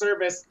in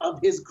service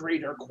of his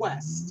greater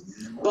quest.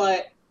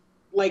 But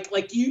like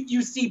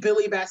you see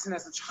Billy Batson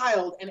as a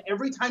child, and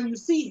every time you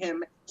see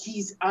him,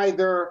 he's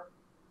either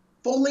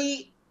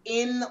fully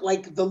in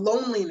like the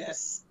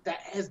loneliness that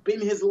has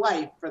been his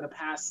life for the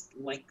past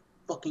like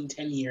fucking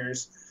 10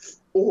 years,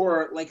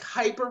 or like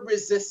hyper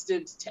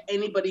resistant to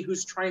anybody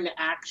who's trying to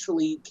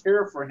actually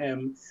care for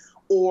him,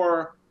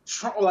 or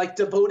like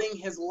devoting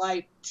his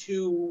life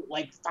to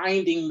like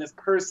finding this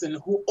person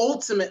who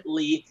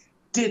ultimately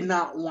did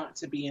not want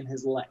to be in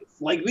his life.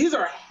 Like, these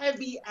are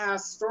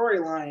heavy-ass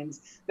storylines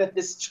that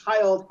this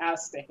child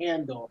has to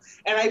handle.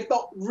 And I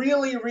felt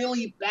really,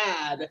 really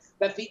bad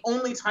that the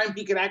only time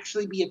he could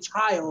actually be a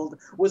child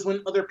was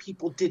when other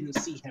people didn't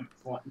see him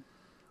as one.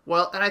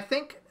 Well, and I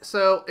think,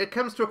 so it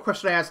comes to a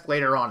question I asked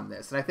later on in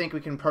this, and I think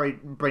we can probably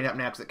bring it up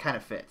now because it kind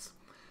of fits.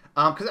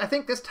 Because I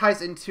think this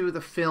ties into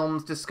the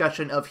film's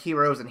discussion of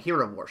heroes and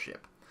hero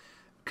worship.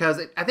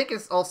 Because I think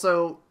it's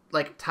also,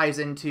 like, ties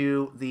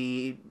into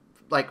the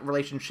like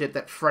relationship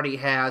that Freddy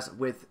has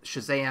with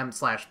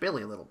Shazam /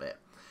 Billy a little bit.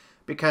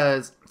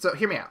 Because, so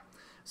hear me out.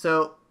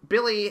 So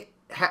Billy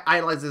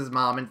idolizes his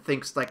mom and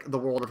thinks like the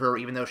world of her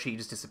even though she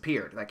just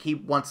disappeared. Like, he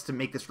wants to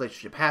make this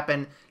relationship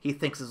happen. He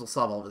thinks this will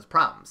solve all of his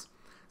problems.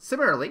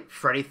 Similarly,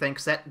 Freddy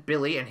thinks that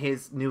Billy and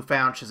his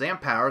newfound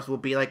Shazam powers will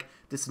be like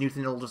this new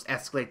thing that will just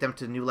escalate them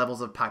to new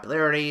levels of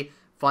popularity,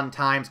 fun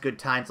times, good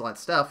times, all that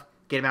stuff.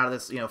 Get him out of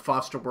this,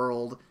 foster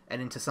world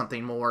and into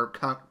something more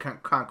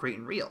concrete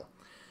and real.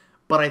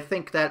 But I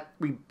think that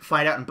we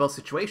find out in both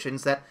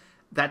situations that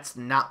that's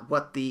not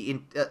what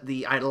the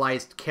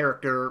idolized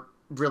character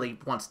really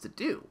wants to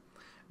do.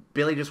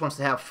 Billy just wants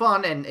to have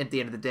fun and, at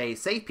the end of the day,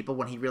 save people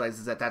when he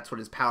realizes that that's what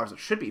his powers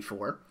should be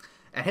for.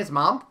 And his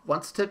mom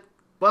wants to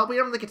well, we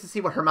don't really get to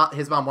see what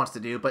his mom wants to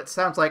do, but it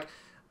sounds like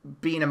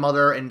being a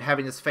mother and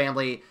having this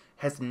family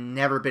has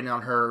never been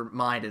on her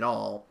mind at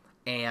all.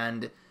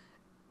 And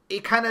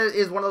it kind of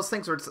is one of those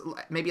things where it's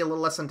maybe a little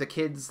lesson to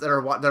kids that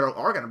are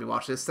going to be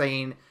watching this,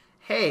 saying,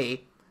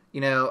 hey,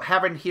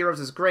 having heroes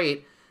is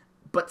great,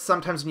 but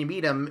sometimes when you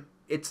meet them,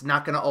 it's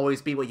not going to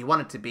always be what you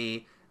want it to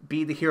be.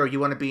 Be the hero you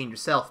want to be in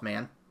yourself,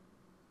 man.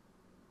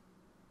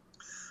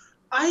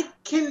 I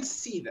can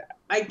see that.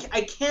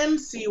 I can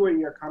see where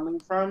you're coming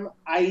from.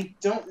 I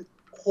don't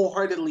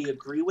wholeheartedly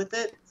agree with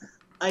it.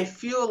 I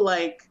feel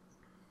like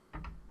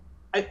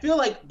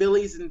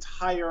Billy's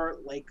entire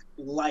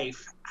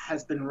life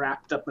has been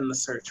wrapped up in the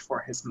search for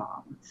his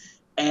mom.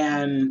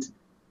 And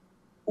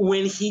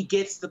when he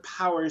gets the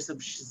powers of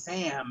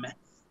Shazam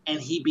and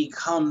he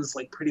becomes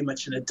pretty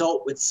much an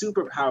adult with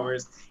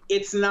superpowers,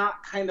 it's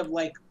not kind of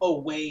like a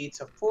way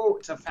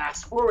to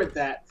fast forward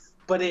that,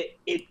 but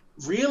it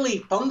really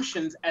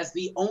functions as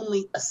the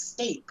only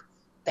escape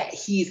that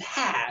he's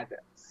had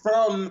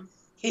from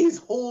his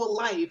whole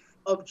life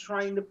of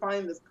trying to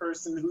find this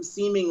person who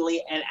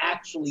seemingly and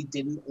actually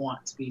didn't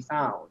want to be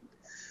found.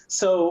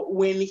 So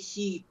when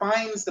he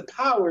finds the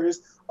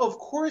powers, of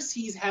course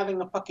he's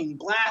having a fucking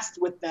blast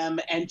with them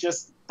and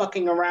just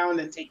fucking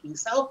around and taking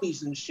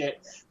selfies and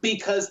shit,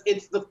 because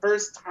it's the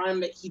first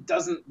time that he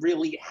doesn't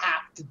really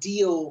have to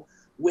deal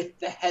with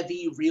the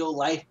heavy real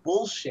life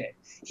bullshit.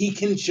 He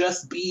can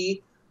just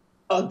be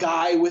a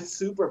guy with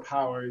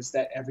superpowers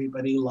that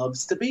everybody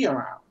loves to be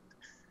around.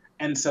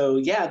 And so,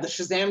 yeah, the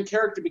Shazam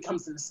character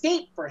becomes an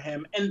escape for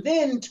him. And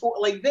then,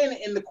 then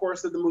in the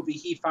course of the movie,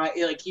 he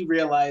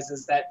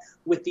realizes that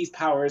with these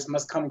powers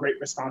must come great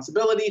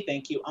responsibility.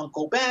 Thank you,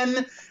 Uncle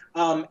Ben.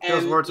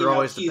 Those words are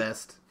always the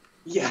best.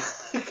 Yeah,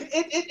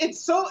 it's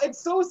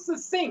so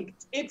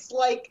succinct. It's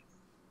like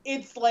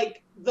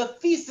the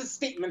thesis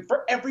statement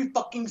for every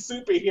fucking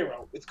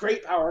superhero. With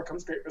great power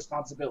comes great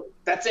responsibility.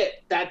 That's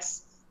it.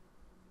 That's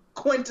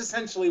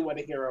quintessentially what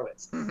a hero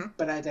is. Mm-hmm.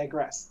 But I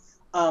digress.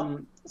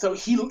 So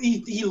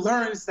he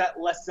learns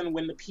that lesson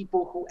when the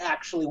people who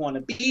actually want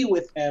to be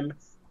with him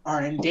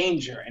are in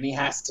danger, and he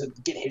has to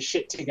get his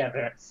shit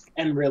together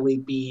and really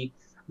be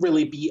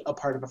a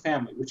part of a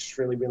family, which is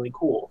really, really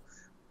cool.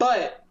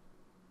 But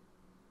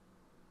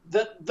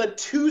the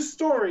two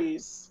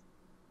stories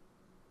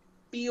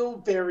feel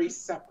very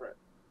separate.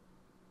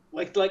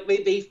 Like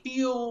they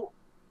feel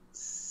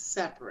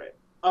separate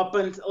up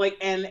until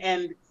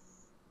and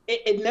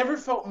it never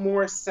felt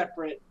more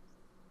separate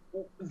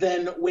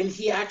than when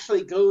he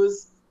actually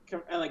goes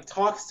and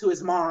talks to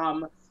his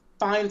mom,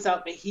 finds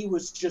out that he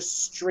was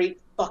just straight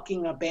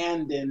fucking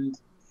abandoned,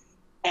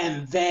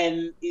 and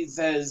then he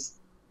says,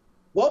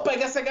 well, I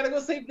guess I gotta go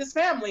save this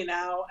family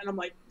now. And I'm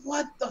like,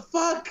 what the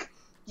fuck?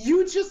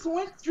 You just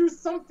went through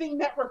something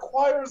that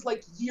requires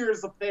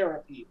years of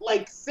therapy.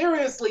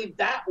 Seriously,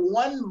 that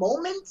one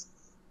moment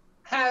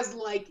has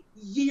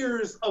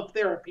years of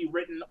therapy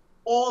written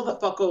all the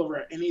fuck over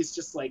it. And he's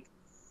just like,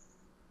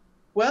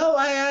 well,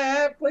 I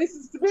have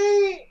places to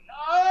be.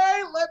 All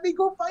right, let me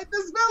go fight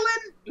this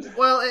villain.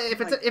 Well, if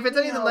it's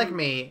anything like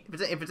me,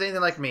 if it's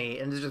anything like me,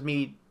 and it's just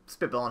me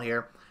spitballing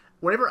here,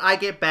 whenever I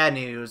get bad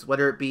news,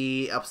 whether it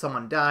be of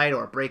someone died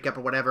or a breakup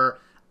or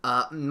whatever,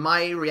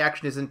 my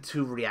reaction isn't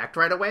to react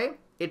right away.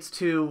 It's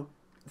to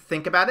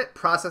think about it,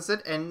 process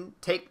it, and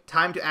take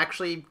time to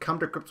actually come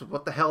to grips with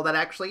what the hell that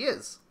actually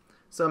is.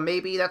 So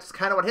maybe that's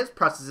kind of what his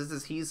process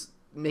is he's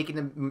taking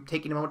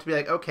a moment to be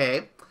like,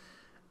 okay,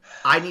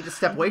 I need to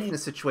step away from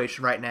this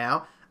situation right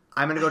now.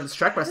 I'm going to go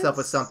distract myself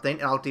with something,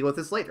 and I'll deal with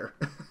this later.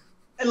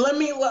 And let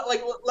me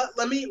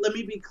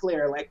be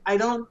clear. I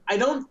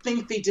don't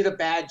think they did a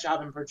bad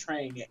job in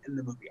portraying it in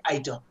the movie. I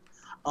don't.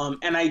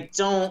 And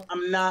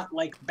I'm not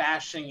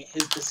bashing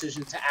his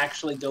decision to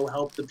actually go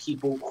help the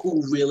people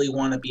who really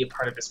want to be a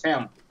part of his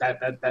family.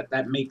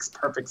 That makes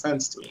perfect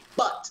sense to me.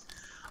 But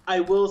I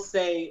will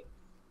say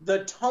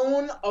the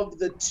tone of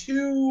the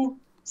two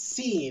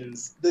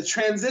scenes, the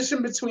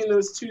transition between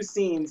those two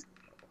scenes,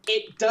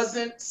 it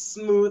doesn't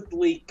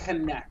smoothly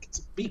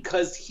connect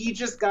because he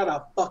just got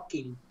a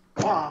fucking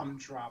bomb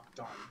dropped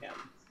on him.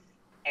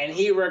 And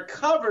he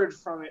recovered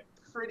from it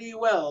pretty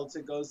well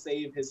to go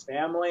save his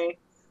family.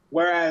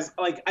 Whereas,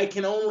 I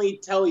can only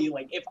tell you,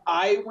 if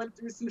I went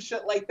through some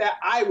shit like that,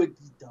 I would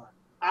be done.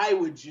 I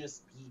would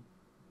just be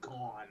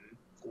gone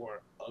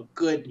for a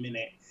good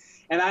minute.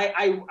 And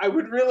I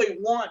would really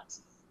want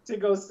to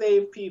go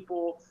save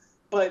people,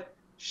 but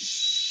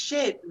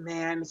shit,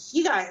 man,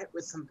 he got hit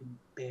with something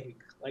big.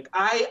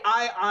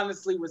 I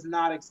honestly was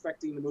not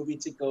expecting the movie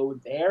to go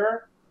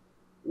there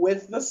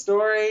with the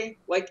story.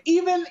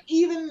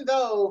 Even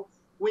though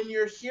when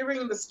you're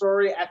hearing the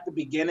story at the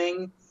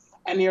beginning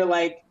and you're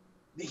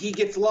he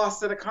gets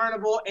lost at a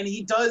carnival and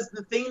he does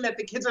the thing that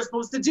the kids are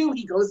supposed to do.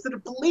 He goes to the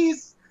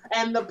police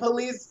and the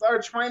police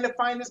are trying to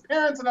find his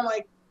parents. And I'm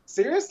like,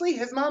 seriously?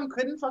 His mom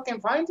couldn't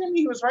fucking find him?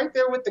 He was right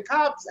there with the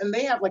cops and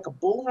they have a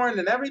bullhorn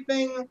and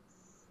everything.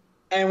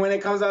 And when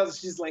it comes out,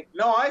 she's like,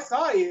 no, I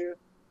saw you.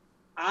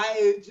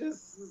 I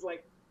just was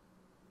like,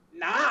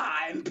 nah,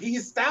 and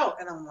peaced out.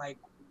 And I'm like,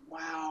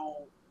 wow,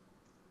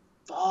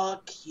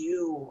 fuck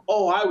you.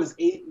 Oh, I was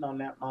hating on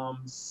that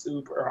mom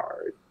super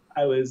hard.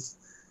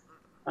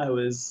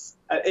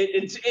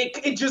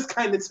 It just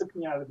kind of took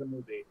me out of the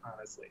movie,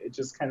 honestly. It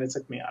just kind of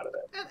took me out of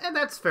it. And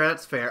that's fair,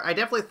 that's fair. I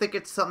definitely think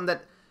it's something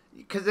that,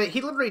 because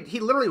he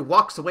literally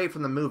walks away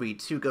from the movie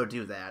to go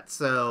do that,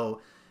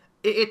 so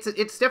it's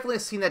definitely a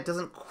scene that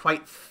doesn't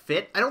quite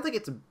fit. I don't think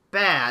it's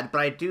bad,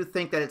 but I do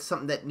think that it's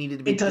something that needed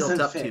to be built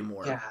up to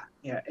more.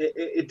 Yeah,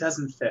 it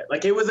doesn't fit.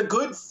 Like, it was a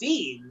good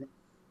scene,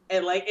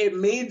 and, like, it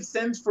made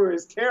sense for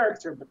his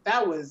character, but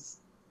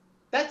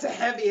that's a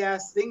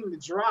heavy-ass thing to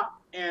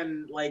drop,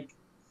 and, like,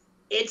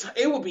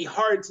 it will be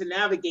hard to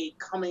navigate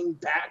coming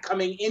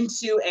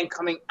into and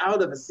coming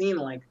out of a scene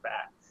like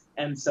that.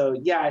 And so,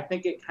 yeah, I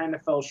think it kind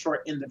of fell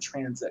short in the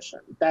transition.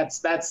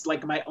 That's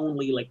like my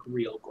only, like,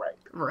 real gripe.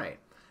 Right.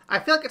 I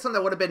feel like it's something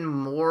that would have been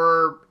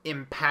more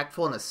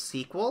impactful in a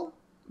sequel,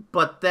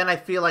 but then I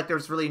feel like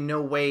there's really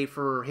no way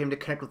for him to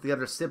connect with the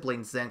other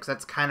siblings then, because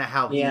that's kind of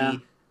how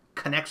he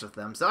connects with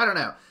them. So I don't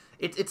know.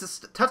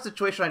 It's a tough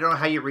situation. I don't know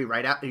how you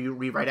rewrite out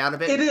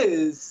of it. It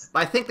is.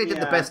 But I think they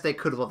did the best they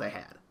could with what they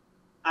had.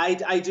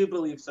 I do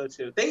believe so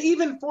too. They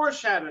even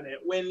foreshadowed it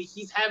when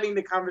he's having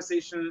the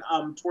conversation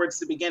towards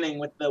the beginning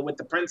with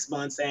the principal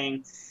and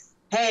saying,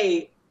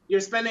 "Hey, you're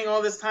spending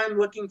all this time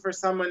looking for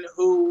someone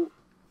who,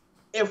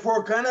 if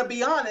we're gonna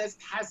be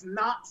honest, has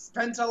not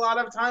spent a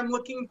lot of time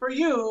looking for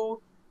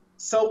you.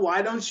 So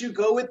why don't you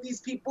go with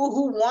these people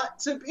who want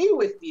to be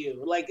with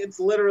you?" Like, it's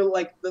literally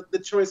like the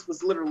choice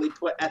was literally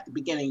put at the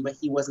beginning, but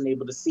he wasn't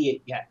able to see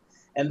it yet.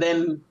 And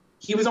then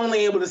he was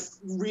only able to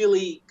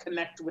really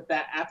connect with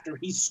that after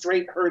he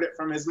straight heard it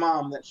from his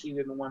mom that she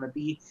didn't want to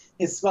be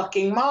his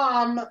fucking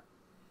mom.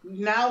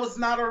 Now is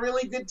not a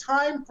really good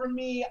time for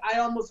me. I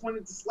almost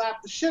wanted to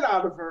slap the shit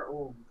out of her.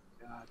 Oh,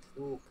 my God.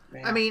 Oh,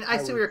 man. I mean, I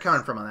see where you're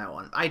coming from on that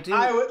one. I do.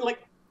 I would, like,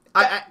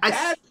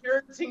 bad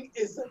parenting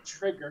is a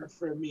trigger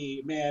for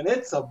me, man.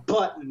 It's a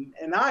button,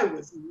 and I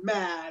was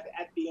mad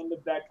at the end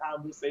of that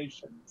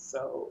conversation.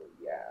 So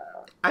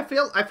yeah, I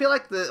feel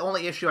like the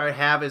only issue I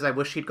have is I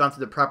wish he'd gone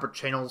through the proper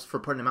channels for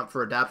putting him up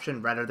for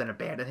adoption rather than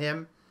abandon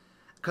him.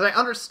 Because I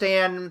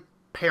understand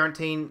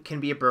parenting can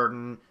be a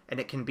burden, and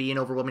it can be an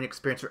overwhelming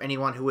experience for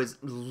anyone who is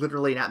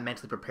literally not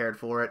mentally prepared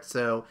for it.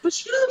 So,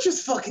 but you don't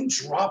just fucking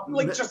drop,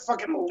 like, just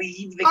fucking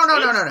leave the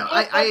no.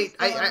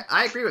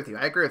 I agree with you.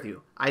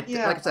 Like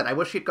I said, I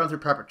wish he'd gone through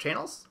proper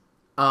channels.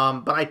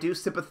 But I do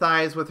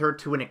sympathize with her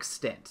to an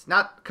extent,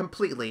 not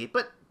completely,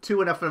 but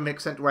to enough of an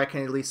extent where I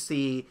can at least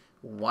see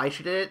why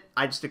she did it.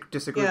 I just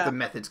disagree with the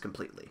methods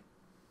completely.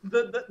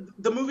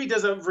 The movie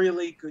does a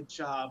really good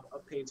job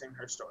of painting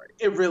her story.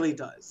 It really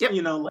does. Yep.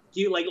 You know, like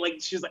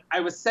she's like,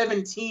 I was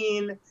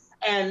 17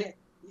 and,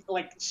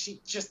 like,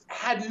 she just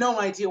had no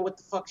idea what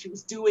the fuck she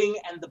was doing,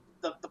 and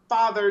the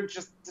father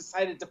just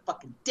decided to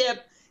fucking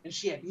dip, and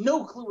she had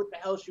no clue what the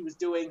hell she was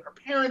doing. Her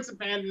parents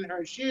abandoned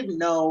her, she didn't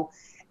know,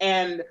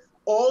 and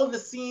all of the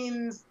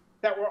scenes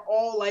that were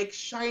all, like,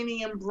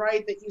 shiny and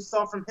bright that you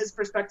saw from his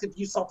perspective,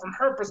 you saw from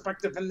her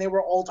perspective, and they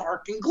were all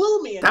dark and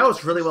gloomy. And that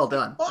was really well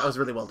done. That was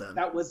really well done.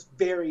 That was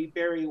very,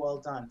 very well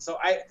done. So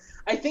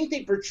I think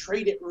they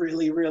portrayed it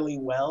really, really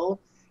well,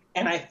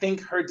 and I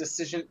think her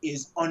decision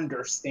is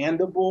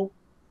understandable.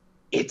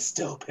 It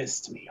still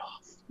pissed me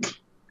off.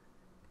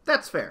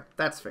 That's fair.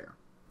 So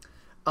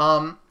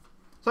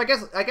I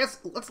guess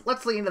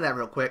let's lean into that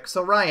real quick.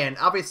 So Ryan,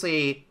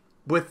 obviously,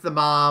 with the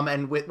mom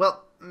and with,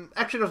 well,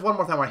 actually, there's one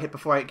more thing I want to hit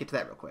before I get to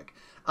that real quick.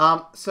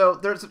 So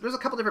there's a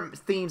couple different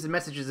themes and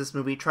messages this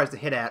movie tries to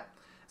hit at.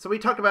 So we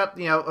talked about,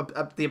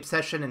 the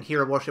obsession and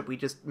hero worship we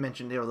just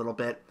mentioned here a little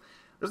bit.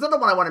 There's another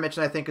one I want to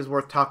mention I think is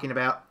worth talking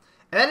about,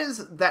 and that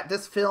is that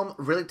this film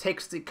really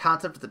takes the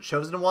concept of the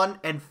Chosen One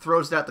and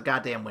throws it out the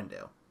goddamn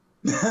window.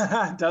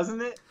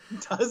 Doesn't it?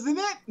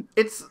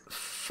 It's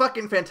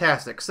fucking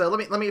fantastic. So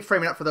let me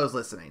frame it up for those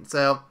listening.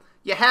 So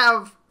you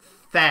have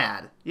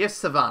Thad, you have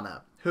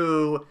Savannah,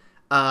 who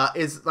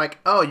is like,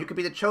 oh, you could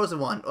be the Chosen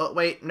One. Oh,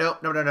 wait, no.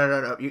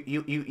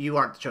 You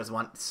aren't the Chosen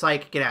One.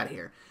 Psych, get out of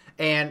here.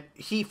 And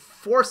he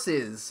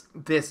forces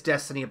this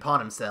destiny upon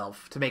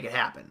himself to make it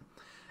happen.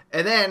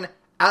 And then,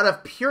 out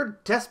of pure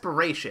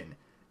desperation,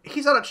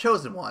 he's not a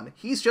Chosen One.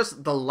 He's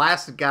just the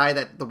last guy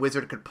that the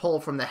wizard could pull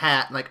from the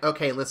hat. Like,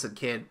 okay, listen,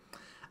 kid.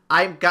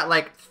 I've got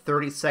like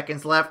 30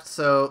 seconds left,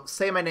 so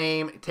say my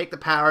name, take the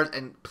powers,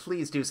 and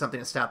please do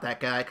something to stop that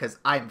guy, because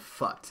I'm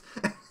fucked.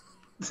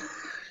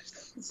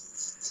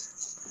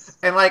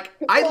 And, like,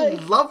 I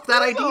love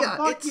that idea.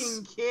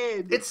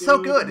 It's so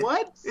good.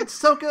 What? It's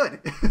so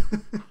good.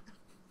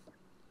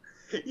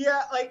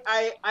 Yeah, like,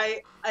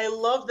 I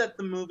love that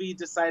the movie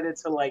decided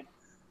to, like,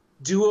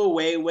 do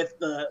away with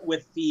the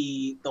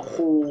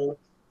whole,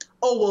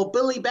 oh, well,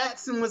 Billy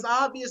Batson was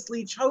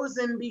obviously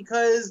chosen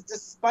because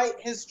despite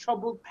his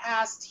troubled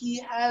past, he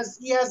has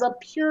a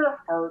pure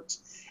heart.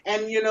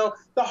 And,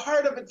 the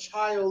heart of a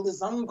child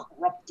is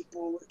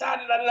uncorruptible.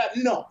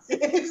 No,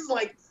 it's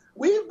like,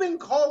 we've been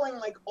calling,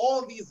 like,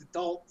 all these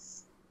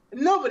adults.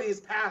 Nobody's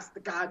passed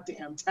the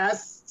goddamn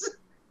test.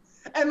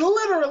 And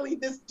literally,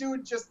 this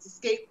dude just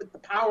escaped with the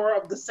power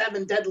of the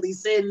 7 deadly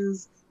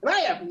sins. and I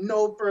have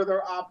no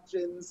further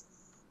options.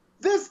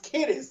 This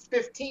kid is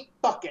 15.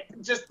 Fuck it.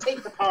 Just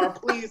take the power,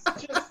 please.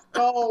 Just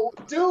go.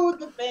 Do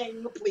the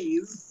thing,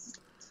 please.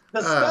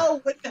 The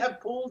spell wouldn't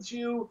have pulled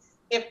you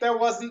if there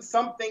wasn't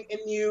something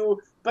in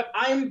you, but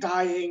I'm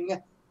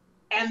dying,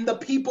 and the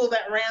people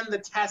that ran the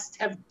test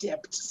have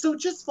dipped, so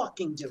just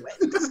fucking do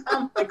it.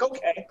 I'm like,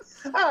 okay.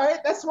 All right,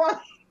 that's fine.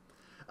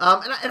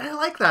 And I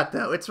like that,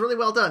 though. It's really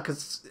well done,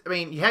 because, I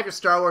mean, you have your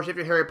Star Wars, you have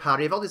your Harry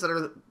Potter, you have all these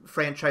other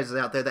franchises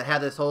out there that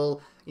have this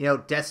whole,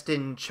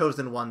 destined,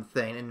 chosen one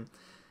thing, and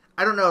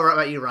I don't know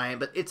about you, Ryan,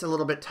 but it's a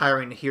little bit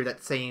tiring to hear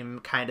that same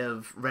kind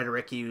of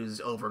rhetoric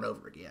used over and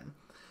over again.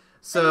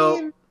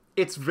 So,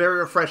 it's very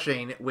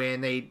refreshing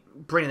when they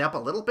bring it up a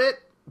little bit,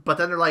 but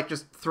then they're like,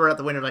 just throw it out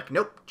the window, like,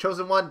 nope,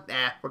 chosen one,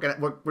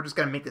 we're just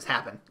gonna make this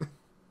happen.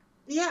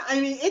 Yeah,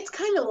 I mean, it's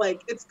kind of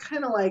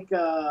like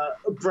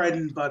bread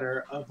and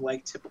butter of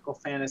like typical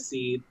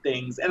fantasy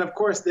things, and of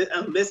course,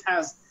 this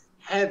has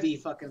heavy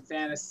fucking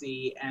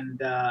fantasy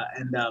and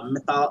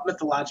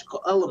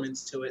mythological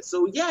elements to it.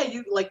 So yeah,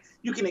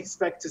 you can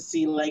expect to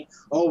see like,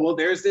 oh well,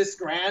 there's this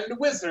grand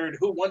wizard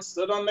who once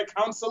stood on the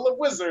council of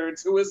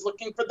wizards who is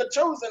looking for the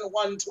chosen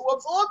one to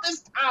absorb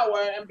his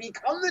power and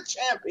become the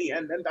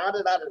champion, and da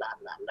da da da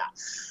da da.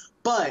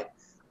 But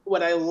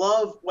what I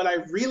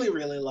really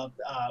loved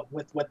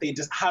with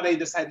how they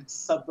decided to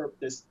subvert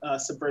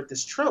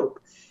this trope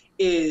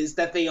is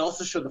that they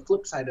also show the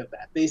flip side of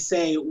that. They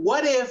say,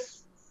 what if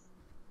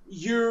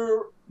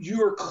you're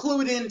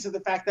clued into the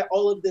fact that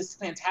all of this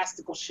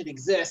fantastical shit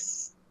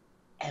exists,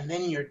 and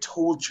then you're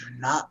told you're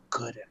not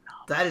good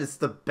enough? That is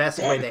the best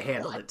way they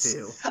handled it,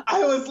 too.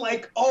 I was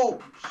like, oh,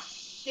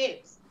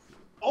 shit.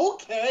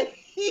 Okay.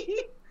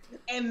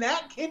 And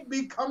that kid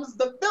becomes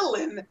the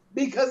villain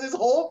because his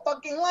whole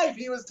fucking life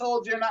he was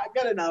told you're not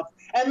good enough.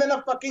 And then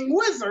a fucking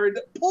wizard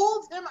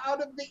pulled him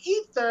out of the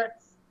ether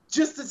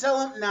just to tell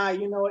him, nah,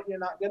 you know what, you're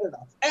not good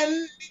enough.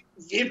 And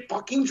it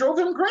fucking drove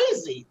him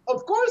crazy.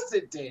 Of course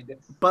it did.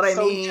 But I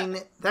mean,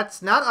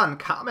 that's not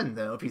uncommon,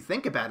 though, if you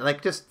think about it.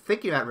 Like, just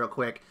thinking about it real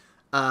quick,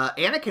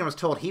 Anakin was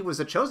told he was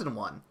the chosen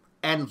one.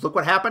 And look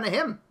what happened to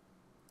him.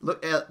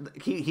 Look,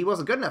 he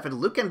wasn't good enough, and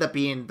Luke ended up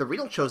being the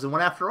real chosen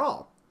one after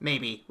all.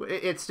 Maybe.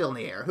 It's still in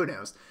the air. Who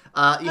knows?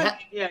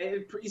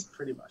 He's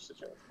pretty much the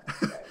chosen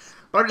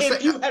one, guys.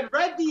 If you had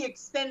read the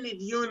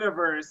extended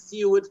universe,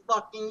 you would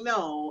fucking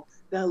know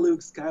that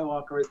Luke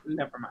Skywalker is...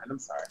 Never mind, I'm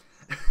sorry.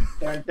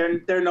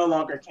 They're no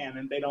longer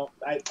canon. They don't...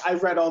 I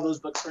read all those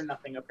books for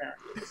nothing,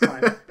 apparently. It's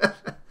fine.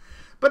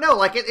 But no,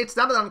 like, it's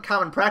not an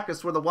uncommon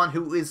practice where the one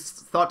who is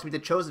thought to be the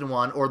chosen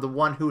one, or the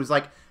one who is,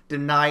 like,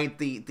 denied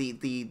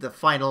the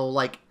final,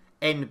 like,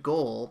 end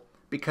goal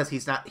because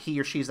he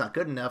or she's not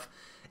good enough,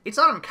 it's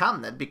not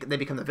uncommon that they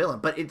become the villain.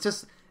 But it's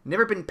just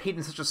never been painted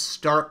in such a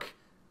stark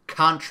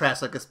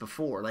contrast like this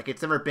before. Like,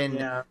 it's never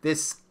been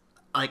this,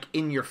 like,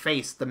 in your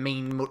face, the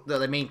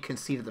main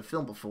conceit of the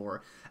film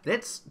before. And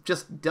it's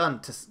just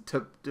done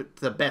to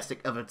the best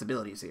of its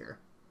abilities here.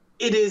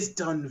 It is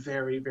done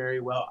very,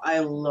 very well. I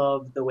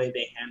love the way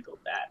they handled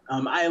that.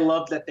 I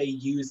love that they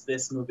used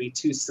this movie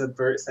to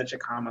subvert such a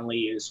commonly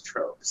used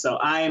trope. So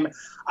I'm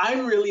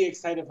really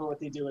excited for what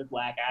they do with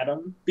Black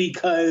Adam,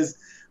 because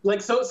like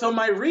so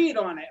my read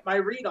on it,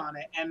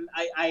 and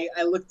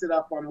I looked it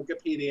up on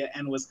Wikipedia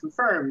and was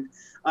confirmed.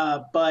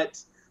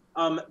 But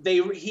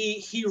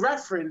he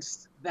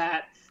referenced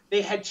that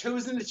they had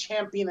chosen a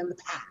champion in the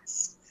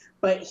past,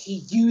 but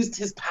he used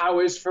his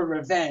powers for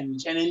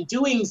revenge, and in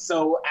doing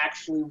so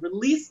actually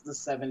released the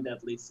 7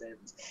 deadly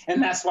sins.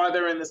 And that's why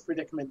they're in this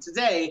predicament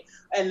today,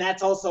 and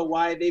that's also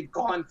why they've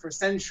gone for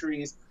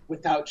centuries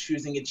without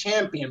choosing a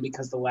champion,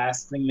 because the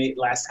last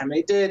time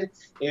they did,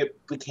 it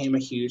became a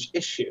huge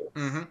issue.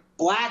 Mm-hmm.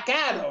 Black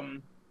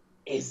Adam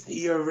is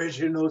the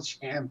original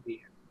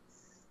champion.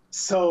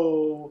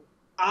 So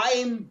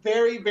I'm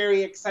very,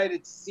 very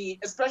excited to see,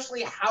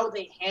 especially how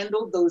they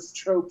handled those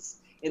tropes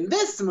in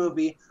this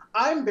movie.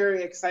 I'm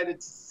very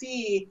excited to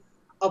see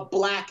a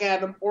Black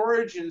Adam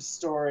origin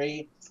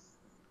story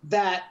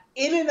that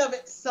in and of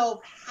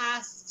itself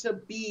has to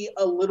be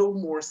a little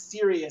more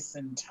serious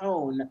in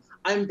tone.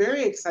 I'm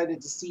very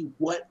excited to see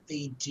what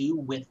they do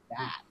with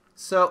that.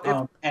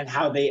 So and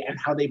how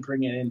they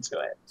bring it into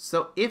it.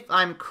 So if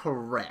I'm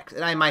correct,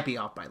 and I might be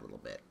off by a little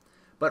bit,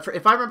 but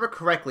if I remember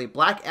correctly,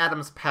 Black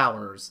Adam's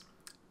powers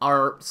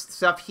are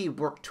stuff he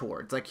worked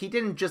towards. Like, he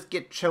didn't just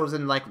get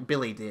chosen like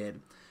Billy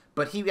did,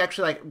 but he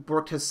actually, like,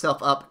 worked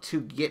himself up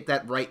to get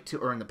that right to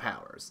earn the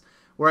powers.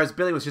 Whereas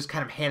Billy was just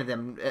kind of handed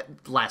them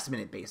at the last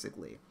minute,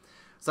 basically.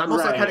 So I'm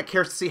also kind of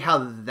curious to see how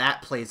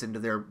that plays into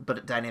their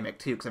dynamic,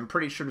 too, because I'm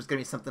pretty sure there's going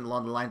to be something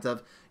along the lines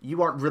of,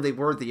 you aren't really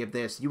worthy of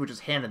this, you were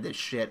just handed this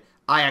shit,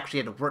 I actually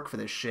had to work for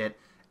this shit,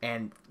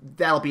 and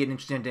that'll be an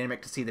interesting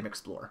dynamic to see them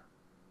explore.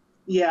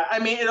 Yeah, I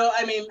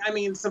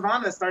mean,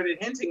 Savannah started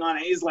hinting on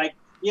it. He's like,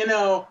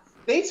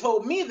 they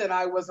told me that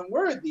I wasn't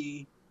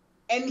worthy,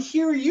 and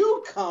here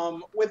you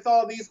come with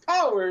all these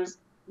powers.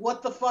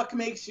 What the fuck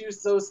makes you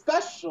so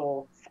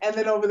special? And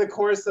then over the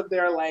course of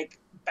their, like,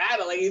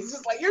 battling, he's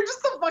just like, you're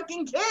just a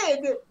fucking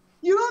kid.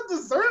 You don't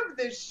deserve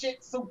this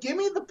shit, so give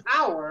me the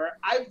power.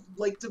 I've,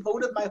 like,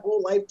 devoted my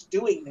whole life to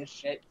doing this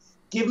shit.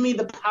 Give me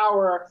the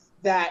power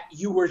that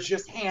you were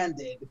just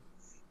handed.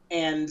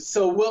 And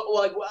so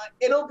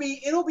it'll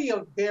be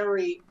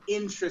very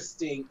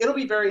interesting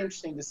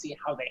to see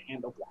how they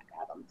handle Black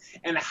Adam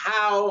and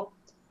how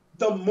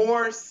the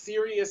more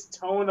serious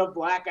tone of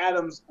Black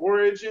Adam's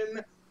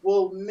origin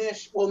will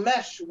mesh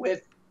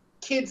with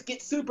Kids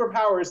Get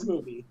Superpowers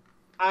movie.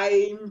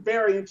 I'm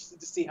very interested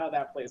to see how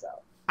that plays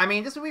out. I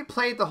mean, this movie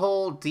played the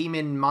whole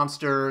demon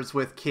monsters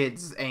with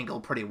kids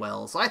angle pretty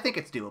well, so I think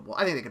it's doable.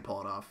 I think they can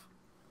pull it off.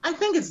 I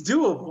think it's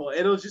doable.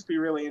 It'll just be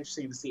really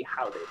interesting to see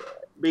how they do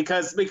it,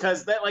 because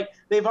that, like,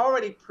 they've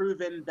already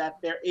proven that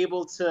they're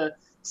able to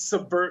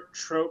subvert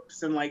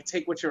tropes and, like,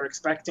 take what you're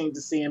expecting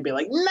to see and be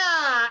like,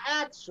 nah,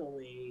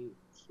 actually,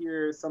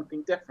 here's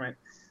something different.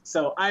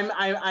 So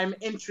I'm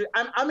interested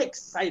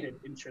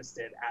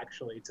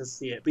actually to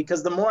see it,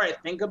 because the more I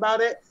think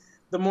about it,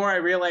 the more I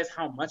realize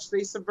how much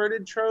they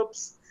subverted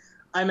tropes.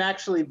 I'm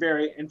actually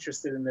very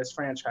interested in this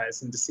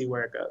franchise and to see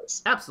where it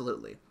goes.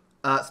 Absolutely.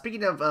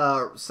 Speaking of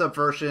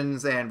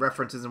subversions and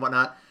references and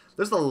whatnot,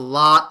 there's a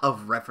lot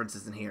of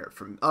references in here,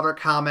 from other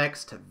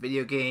comics to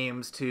video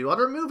games to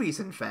other movies,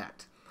 in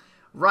fact.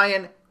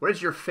 Ryan, what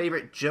is your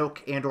favorite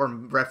joke and or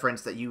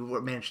reference that you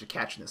managed to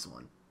catch in this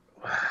one?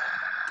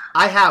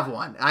 I have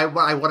one. I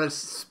want to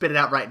spit it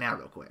out right now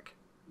real quick.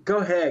 Go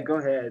ahead.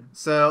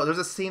 So there's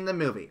a scene in the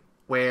movie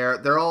where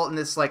they're all in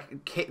this,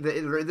 like,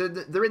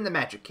 they're in the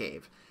magic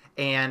cave,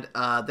 and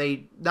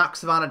they knock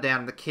Savannah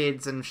down, and the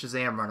kids and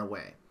Shazam run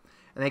away.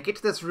 And they get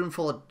to this room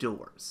full of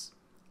doors.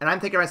 And I'm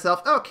thinking to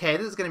myself, okay,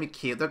 this is going to be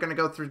cute. They're going to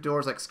go through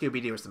doors like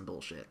Scooby-Doo or some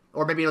bullshit.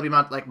 Or maybe it'll be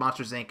like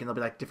Monsters, Inc., and they'll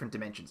be like different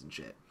dimensions and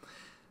shit.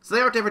 So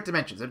they are different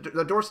dimensions.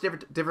 They're doors to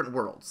different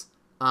worlds.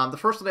 The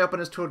first one they open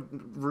is to a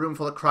room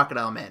full of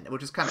crocodile men,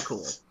 which is kind of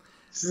cool.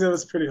 That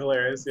was pretty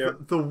hilarious, yeah.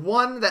 The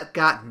one that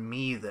got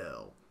me,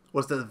 though,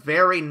 was the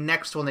very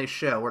next one they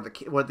show, where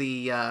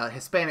the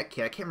Hispanic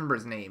kid, I can't remember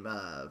his name,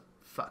 I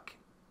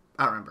don't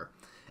remember.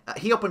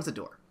 He opens the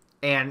door.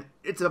 And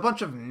it's a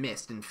bunch of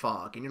mist and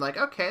fog. And you're like,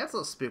 okay, that's a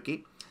little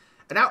spooky.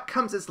 And out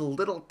comes this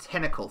little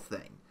tentacle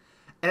thing.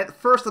 And at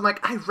first I'm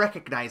like, I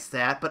recognize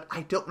that, but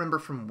I don't remember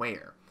from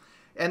where.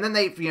 And then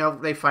they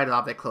fight it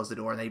off, they close the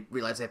door, and they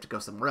realize they have to go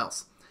somewhere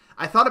else.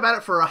 I thought about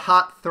it for a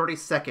hot 30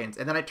 seconds,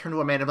 and then I turned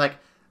to a man and I'm like,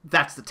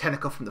 that's the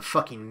tentacle from the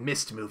fucking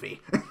Mist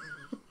movie.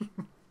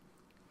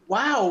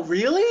 Wow,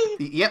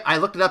 really? Yep, I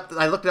looked it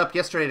up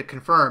yesterday to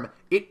confirm.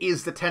 It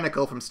is the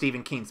tentacle from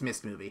Stephen King's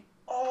Mist movie.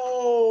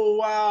 Oh,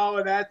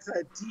 wow, that's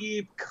a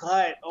deep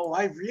cut. Oh,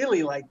 I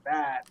really like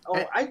that.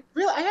 Oh, I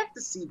have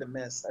to see The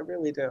Mist. I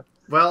really do.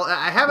 Well,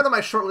 I have it on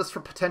my short list for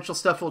potential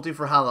stuff we'll do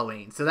for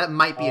Halloween, so that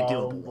might be a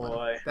doable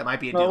one. That might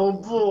be a doable one.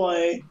 Oh,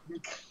 boy.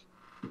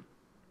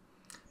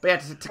 But yeah,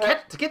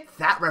 to get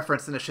that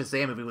reference in a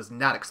Shazam movie was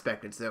not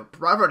expected, so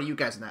bravo to you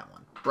guys in that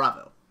one.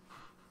 Bravo.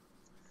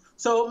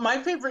 So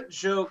my favorite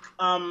joke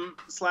 /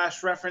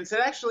 reference, it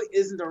actually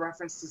isn't a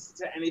reference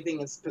to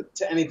anything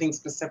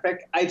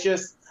specific.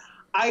 As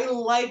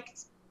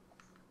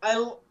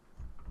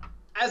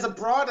a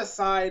broad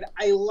aside,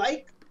 I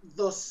like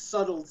the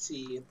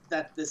subtlety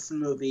that this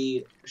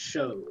movie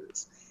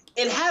shows.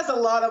 It has a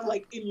lot of,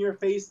 like,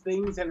 in-your-face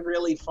things and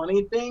really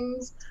funny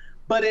things,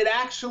 but it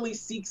actually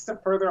seeks to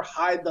further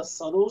hide the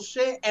subtle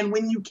shit. And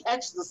when you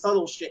catch the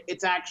subtle shit,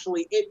 it's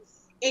actually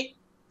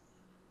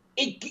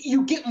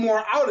you get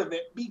more out of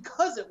it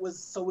because it was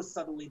so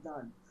subtly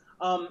done.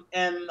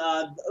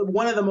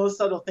 One of the most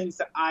subtle things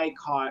that I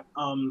caught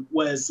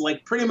was,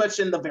 like, pretty much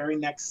in the very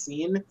next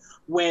scene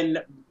when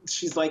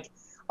she's like,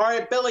 all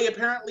right, Billy,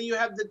 apparently you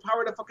have the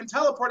power to fucking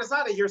teleport us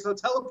out of here, so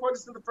teleport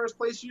us to the first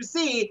place you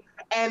see.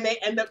 And they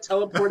end up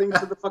teleporting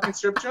to the fucking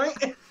strip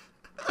joint. And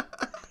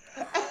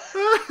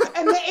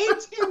the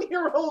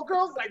 18-year-old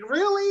girl's like,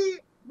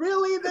 really?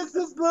 Really? This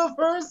is the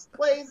first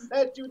place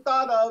that you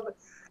thought of?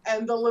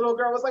 And the little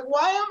girl was like,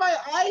 why are my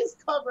eyes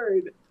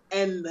covered?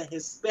 And the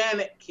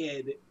Hispanic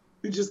kid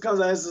who just comes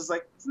out and is just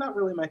like, it's not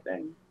really my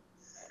thing.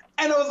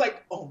 And I was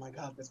like, oh my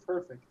God, that's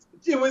perfect.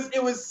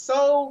 It was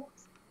so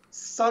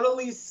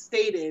subtly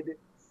stated,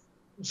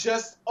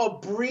 just a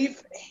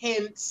brief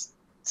hint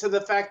to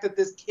the fact that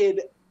this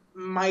kid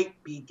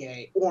might be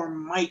gay or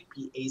might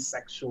be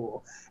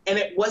asexual. And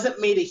it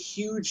wasn't made a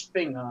huge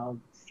thing of.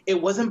 It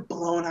wasn't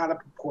blown out of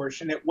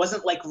proportion. It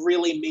wasn't, like,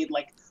 really made,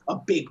 like, a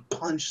big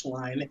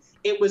punchline.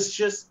 It was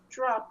just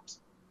dropped.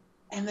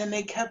 And then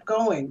they kept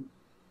going.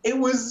 It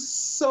was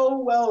so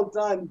well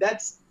done.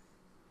 That's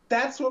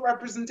what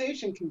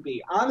representation can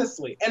be,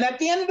 honestly. And at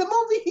the end of the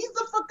movie, he's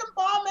a fucking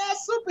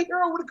bomb-ass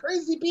superhero with a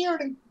crazy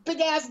beard and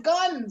big-ass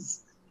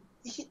guns.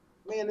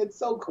 Man, it's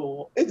so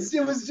cool. It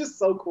was just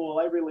so cool.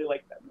 I really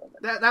liked that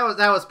moment.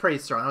 That was pretty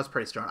strong. That was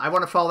pretty strong. I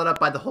want to follow it up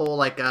by the whole,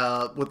 like,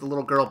 with the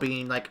little girl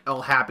being, like,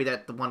 all happy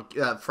that the one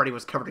Freddy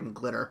was covered in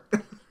glitter.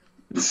 That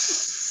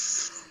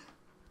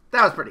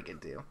was pretty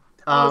good too.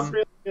 That was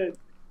really good.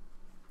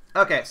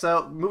 Okay,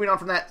 so moving on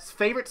from that,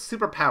 favorite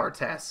superpower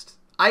test.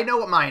 I know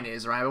what mine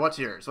is, Ryan, but what's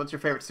yours? What's your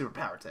favorite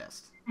superpower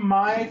test?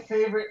 My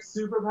favorite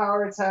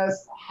superpower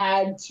test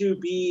had to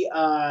be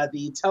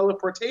the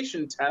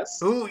teleportation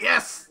test. Ooh,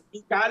 yes!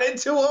 He got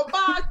into a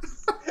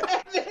box,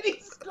 and then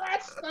he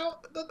scratched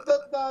out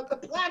the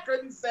placard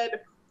and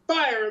said,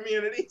 "Fire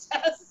immunity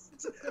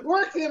test.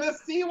 We're gonna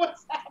see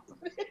what's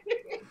happening."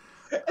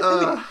 And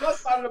then he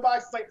busts out of the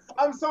box. It's like,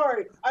 I'm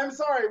sorry.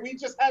 We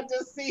just had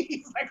to see."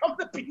 He's like, "I'm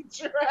gonna beat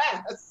your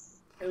ass."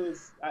 It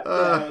was, that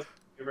was my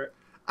favorite.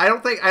 I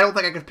don't think I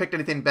could have picked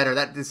anything better.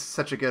 That is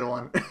such a good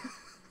one.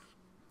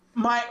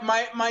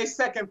 My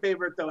second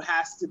favorite though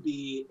has to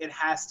be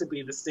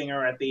the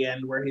stinger at the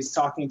end where he's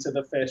talking to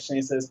the fish and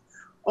he says,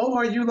 "Oh,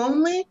 are you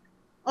lonely?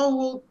 Oh,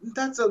 well,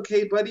 that's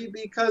okay, buddy,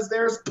 because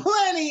there's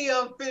plenty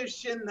of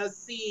fish in the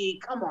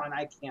sea." Come on,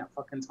 I can't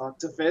fucking talk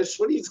to fish.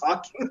 What are you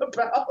talking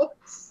about?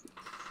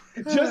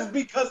 Just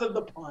because of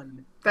the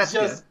pun. That's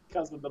just good.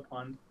 Because of the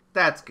pun.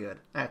 That's good.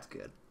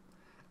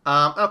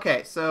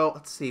 Okay, so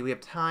let's see. We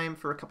have time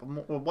for a couple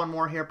more. Well, one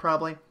more here,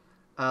 probably.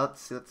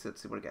 Let's see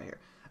what we got here.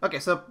 Okay,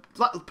 so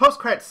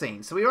post-credit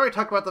scene. So we already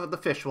talked about the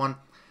fish one.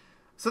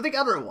 So the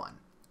other one,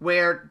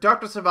 where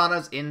Dr.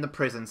 Savannah's in the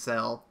prison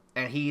cell,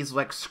 and he's,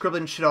 like,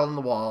 scribbling shit all on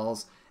the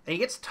walls, and he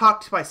gets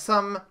talked to by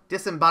some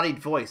disembodied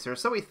voice, or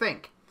so we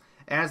think.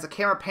 And as the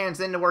camera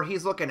pans into where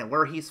he's looking and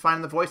where he's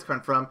finding the voice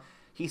coming from,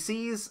 he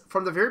sees,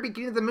 from the very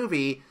beginning of the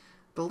movie,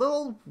 the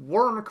little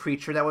worm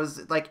creature that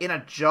was, like, in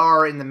a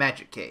jar in the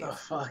magic cave. The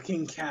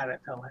fucking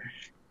caterpillar.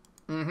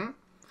 Mm-hmm.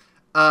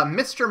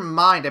 Mr.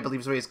 Mind, I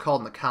believe is what he's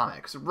called in the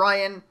comics.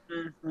 Ryan,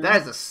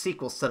 that is a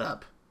sequel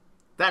setup.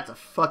 That's a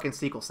fucking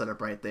sequel setup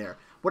right there.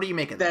 What do you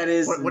make of that? That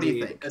is what do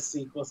you think? A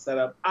sequel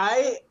setup.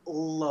 I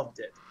loved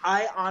it.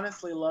 I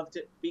honestly loved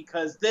it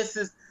because this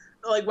is,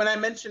 like, when I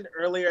mentioned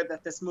earlier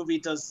that this movie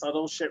does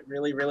subtle shit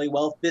really, really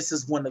well, this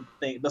is one of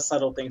the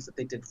subtle things that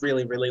they did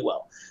really, really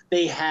well.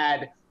 They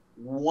had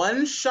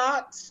one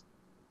shot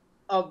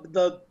of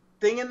the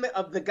thing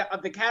of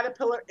the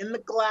caterpillar in the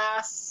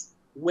glass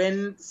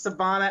when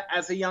Savannah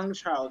as a young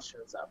child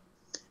shows up.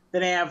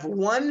 Then they have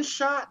one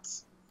shot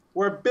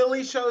where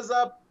Billy shows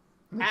up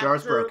the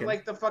jar's after broken.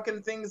 like the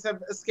fucking things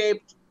have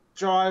escaped.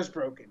 Jar's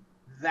broken.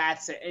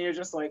 That's it. And you're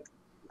just like,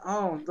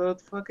 oh, the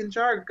fucking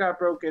jar got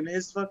broken.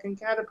 His fucking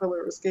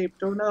caterpillar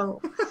escaped. Oh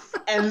no.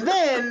 And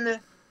then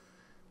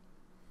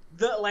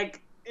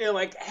you're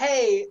like,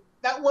 hey,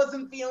 that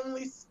wasn't the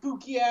only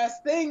spooky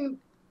ass thing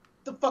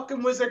the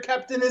fucking wizard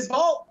kept in his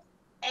vault.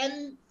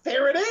 And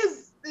there it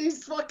is.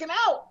 He's fucking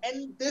out,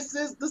 and this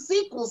is the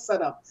sequel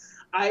setup.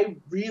 I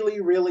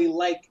really, really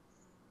like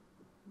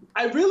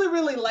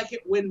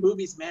it when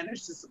movies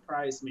manage to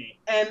surprise me,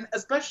 and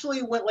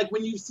especially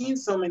when you've seen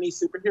so many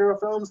superhero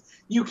films,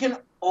 you can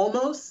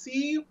almost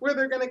see where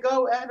they're gonna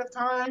go ahead of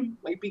time.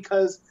 Like,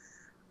 because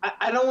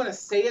I don't want to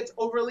say it's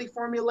overly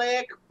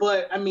formulaic,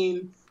 but I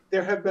mean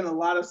there have been a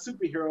lot of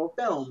superhero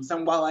films,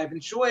 and while I've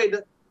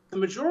enjoyed the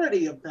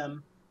majority of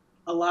them,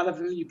 a lot of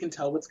them you can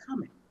tell what's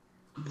coming.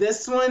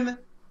 This one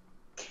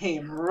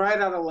came right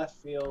out of left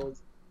field.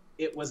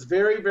 It was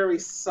very, very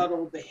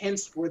subtle. The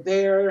hints were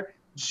there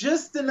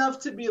just enough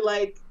to be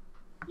like,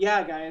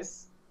 yeah,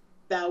 guys,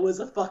 that was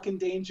a fucking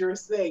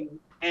dangerous thing.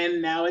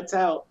 And now it's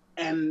out.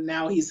 And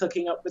now he's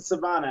hooking up with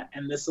Savannah.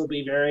 And this will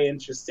be very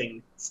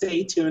interesting.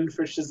 Stay tuned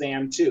for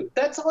Shazam 2.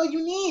 That's all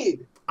you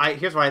need.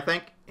 Here's what I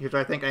think.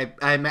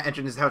 I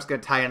imagine this is how it's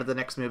going to tie into the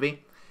next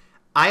movie.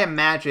 I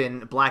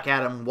imagine Black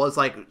Adam was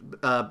like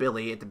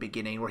Billy at the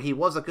beginning, where he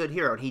was a good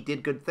hero and he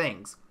did good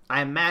things.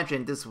 I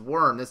imagine this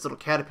worm, this little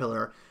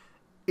caterpillar,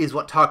 is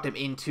what talked him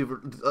into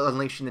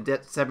unleashing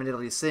the 7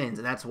 deadly sins,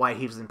 and that's why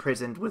he was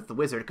imprisoned with the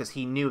wizard, because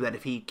he knew that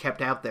if he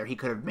kept out there, he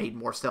could have made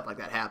more stuff like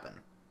that happen.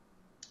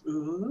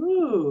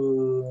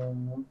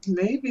 Ooh,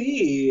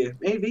 maybe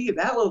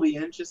that will be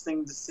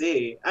interesting to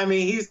see. I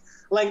mean, he's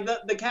like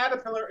the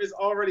caterpillar is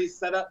already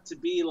set up to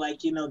be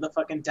like, you know, the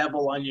fucking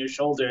devil on your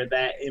shoulder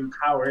that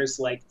empowers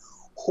like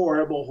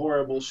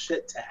horrible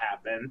shit to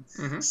happen.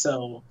 Mm-hmm.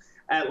 So.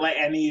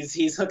 And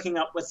he's hooking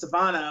up with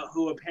Savannah,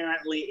 who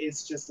apparently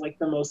is just like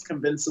the most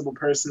convincible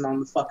person on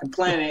the fucking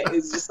planet.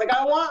 Is just like,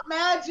 I want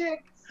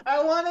magic.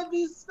 I want to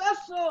be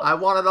special. I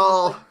want it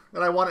all,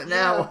 and I want it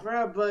now.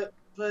 Yeah, bro,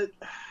 but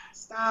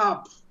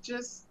stop.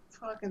 Just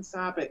fucking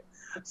stop it.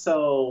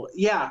 So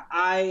yeah,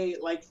 I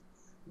like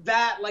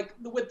that. Like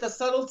with the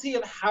subtlety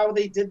of how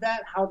they did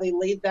that, how they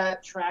laid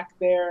that track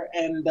there,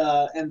 and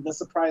the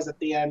surprise at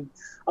the end.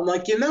 I'm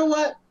like, you know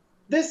what?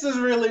 This is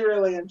really,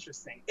 really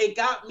interesting. It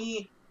got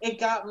me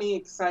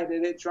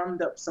excited. It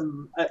drummed up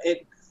some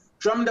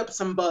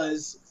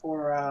buzz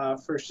for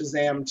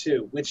Shazam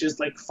 2, which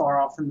is like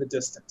far off in the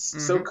distance. Mm-hmm.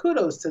 So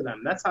kudos to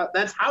them.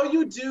 That's how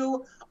you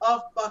do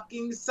a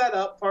fucking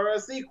setup for a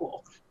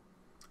sequel.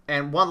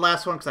 And one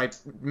last one, because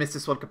I missed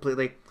this one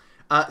completely.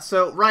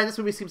 So, Ryan, this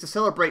movie seems to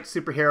celebrate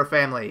superhero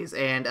families,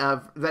 and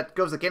that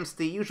goes against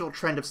the usual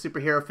trend of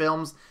superhero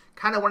films,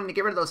 kind of wanting to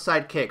get rid of those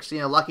sidekicks, you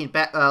know,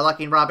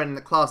 locking Robin in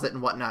the closet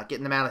and whatnot,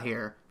 getting them out of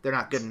here. They're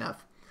not good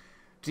enough.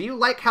 Do you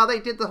like how they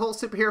did the whole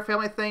superhero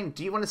family thing?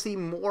 Do you want to see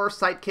more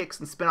sidekicks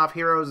and spin-off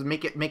heroes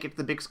make it to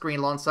the big screen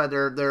alongside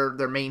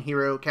their main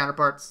hero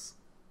counterparts?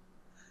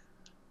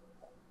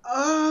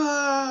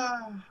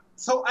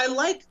 So I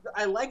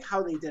like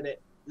how they did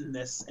it in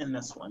this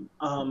one.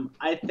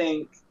 I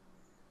think,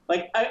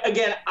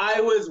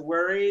 I was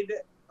worried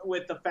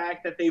with the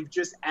fact that they've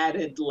just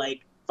added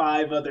like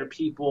 5 other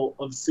people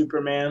of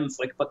Superman's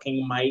like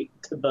fucking might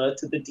to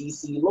the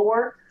DC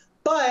lore,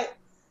 but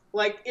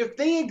like if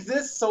they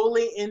exist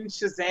solely in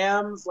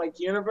Shazam's like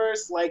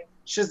universe, like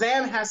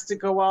Shazam has to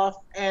go off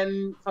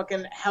and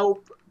fucking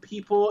help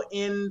people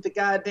in the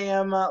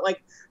goddamn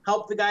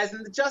help the guys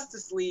in the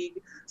Justice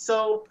League.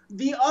 So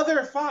the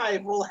other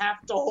 5 will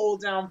have to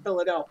hold down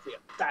Philadelphia.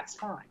 That's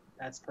fine.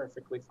 That's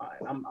perfectly fine.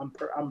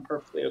 I'm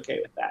perfectly okay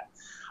with that.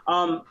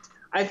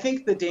 I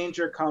think the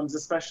danger comes,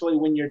 especially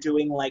when you're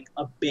doing like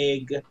a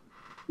big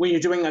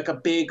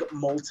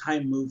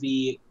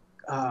multi-movie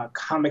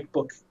comic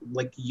book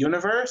like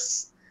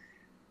universe,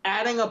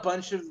 adding a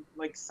bunch of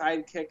like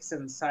sidekicks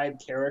and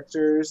side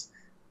characters.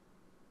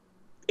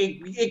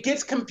 It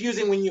gets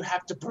confusing when you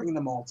have to bring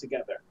them all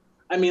together.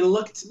 I mean,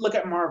 look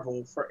at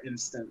Marvel, for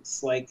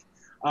instance. Like,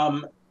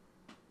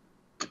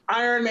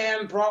 Iron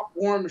Man brought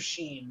War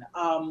Machine.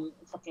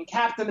 Fucking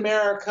Captain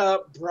America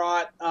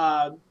brought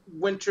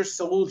Winter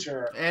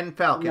Soldier and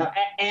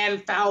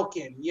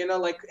Falcon. You know,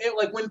 like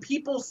when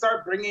people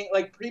start bringing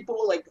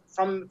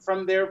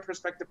from their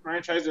respective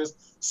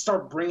franchises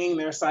start bringing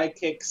their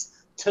sidekicks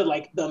to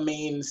like the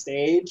main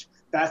stage.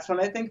 That's when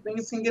I think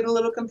things can get a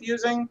little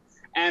confusing.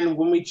 And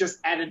when we just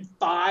added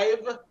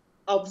 5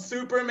 of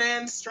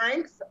Superman's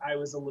strength, I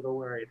was a little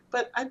worried.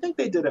 But I think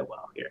they did it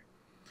well here.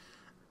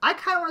 I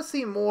kind of want to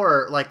see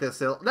more like this.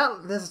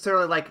 Not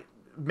necessarily like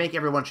make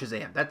everyone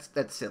Shazam.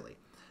 That's silly.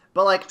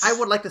 But like I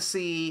would like to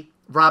see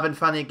Robin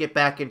finally get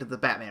back into the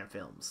Batman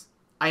films.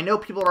 I know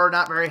people are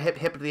not very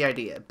hip to the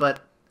idea,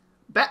 but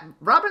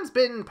Robin's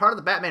been part of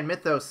the Batman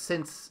mythos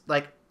since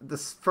like the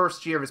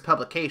first year of his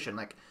publication.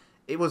 Like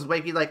it was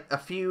maybe like a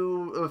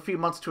few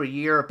months to a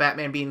year of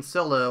Batman being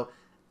solo,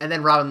 and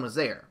then Robin was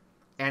there.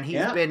 And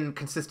he's been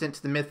consistent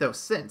to the mythos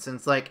since. And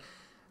it's like,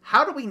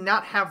 how do we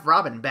not have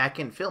Robin back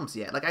in films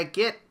yet? Like, I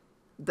get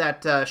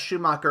that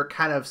Schumacher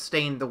kind of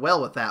stained the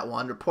well with that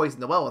one, or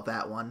poisoned the well with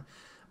that one,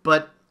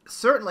 but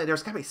certainly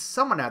there's got to be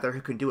someone out there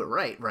who can do it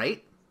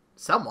right?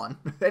 Someone.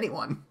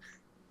 Anyone.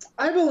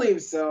 I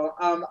believe so.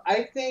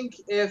 I think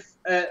if,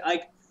 and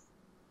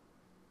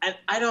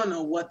I don't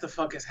know what the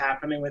fuck is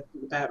happening with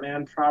the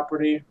Batman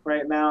property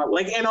right now.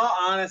 Like, in all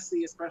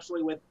honesty,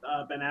 especially with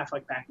Ben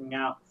Affleck backing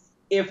out,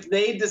 if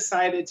they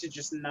decided to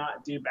just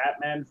not do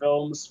Batman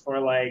films for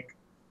like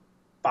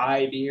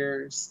 5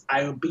 years,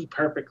 I would be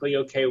perfectly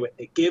okay with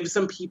it. Give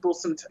people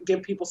some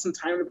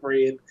time to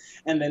breathe,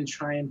 and then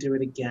try and do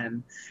it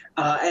again.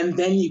 And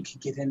then you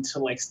could get into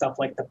like stuff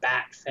like the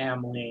Bat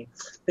Family.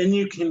 Then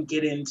you can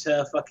get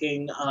into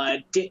fucking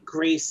Dick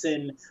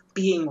Grayson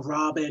being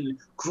Robin,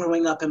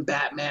 growing up in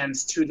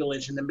Batman's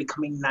tutelage, and then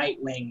becoming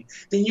Nightwing.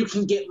 Then you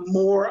can get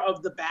more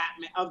of the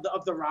Batman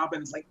of the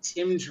Robins like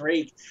Tim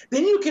Drake.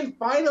 Then you can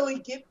finally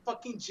get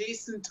fucking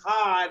Jason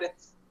Todd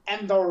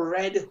and the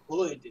Red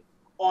Hood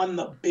on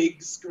the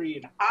big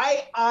screen.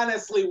 I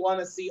honestly want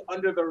to see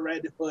Under the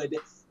Red Hood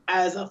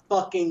as a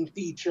fucking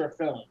feature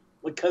film,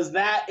 because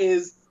that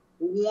is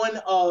one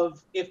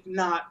of, if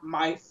not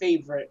my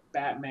favorite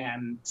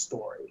Batman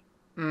story.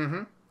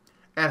 Mm-hmm.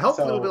 And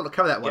hopefully we'll be able to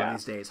cover that one of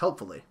these days.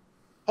 Hopefully.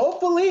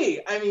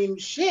 I mean,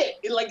 shit.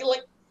 Like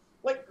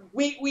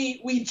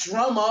we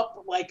drum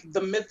up like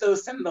the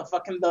mythos and the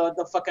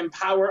fucking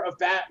power of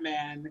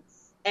Batman.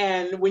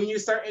 And when you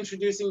start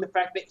introducing the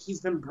fact that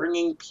he's been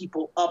bringing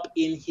people up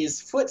in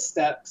his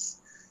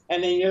footsteps,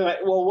 and then you're like,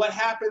 well, what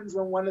happens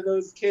when one of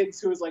those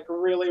kids who is like a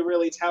really,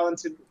 really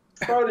talented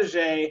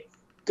protege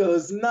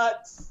goes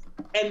nuts,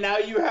 and now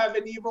you have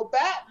an evil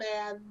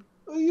Batman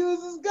who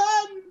uses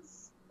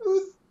guns,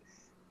 who's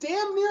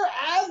damn near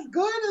as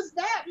good as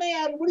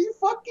Batman? What do you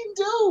fucking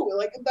do?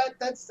 Like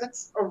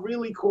that's a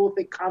really cool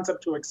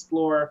concept to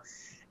explore,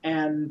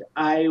 and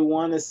I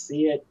want to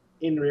see it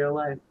in real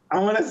life. I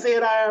want to see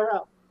it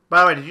IRL.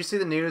 By the way, did you see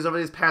the news over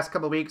these past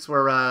couple of weeks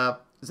where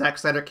Zack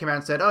Snyder came out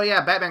and said, "Oh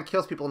yeah, Batman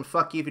kills people, and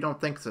fuck you if you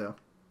don't think so"?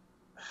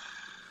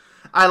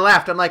 I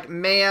laughed. I'm like,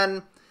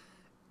 man.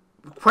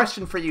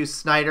 Question for you,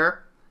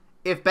 Snyder: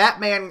 if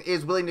Batman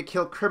is willing to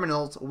kill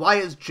criminals, why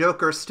is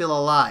Joker still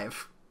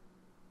alive?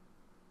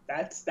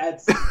 That's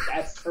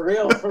for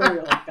real,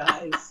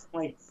 guys.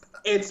 Like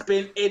it's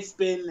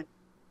been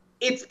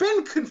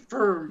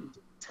confirmed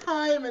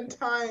time and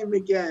time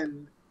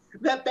again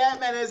that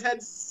Batman has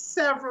had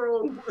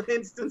several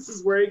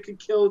instances where he could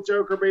kill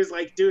Joker, but he's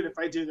like, dude, if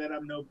I do that,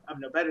 I'm no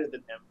better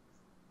than him.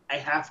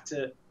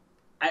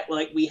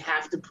 We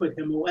have to put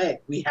him away.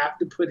 We have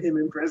to put him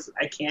in prison.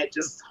 I can't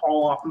just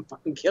haul off and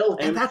fucking kill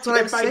him. And that's what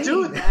if I'm saying. I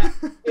do that,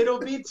 it'll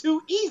be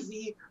too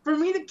easy for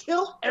me to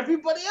kill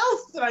everybody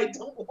else that I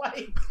don't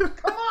like.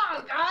 Come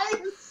on,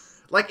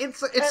 guys. Like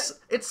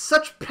it's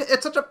such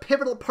a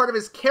pivotal part of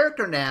his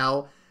character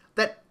now.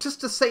 that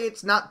just to say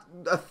it's not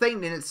a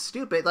thing and it's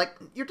stupid, like,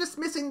 you're just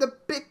missing the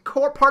big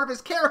core part of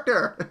his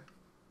character.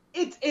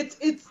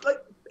 It's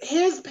like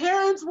his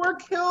parents were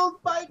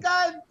killed by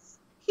guns.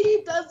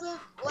 He doesn't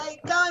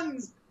like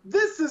guns.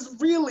 This is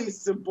really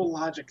simple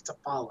logic to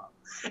follow.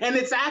 And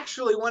it's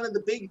actually one of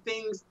the big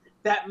things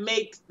that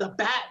makes the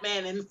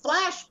Batman in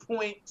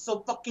Flashpoint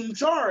so fucking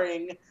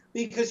jarring,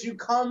 because you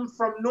come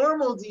from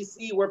normal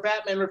DC where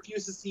Batman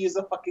refuses to use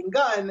a fucking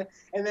gun,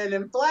 and then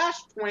in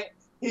Flashpoint,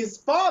 his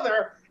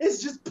father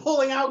is just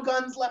pulling out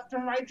guns left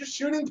and right, just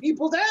shooting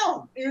people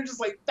down. And you're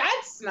just like,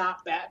 that's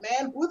not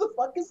Batman. Who the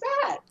fuck is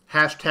that?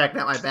 Hashtag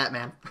not my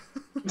Batman.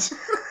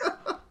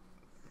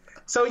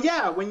 So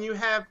yeah, when you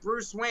have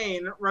Bruce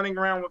Wayne running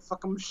around with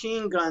fucking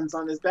machine guns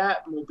on his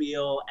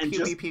Batmobile and Pew,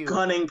 just pew, pew.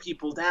 gunning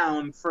people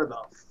down for the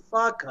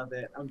fuck of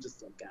it, I'm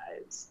just like,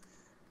 guys,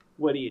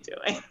 what are you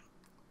doing?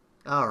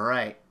 All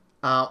right.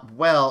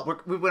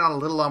 Well, we went on a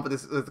little long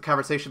with the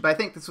conversation, but I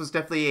think this was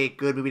definitely a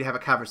good movie to have a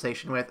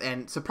conversation with.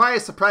 And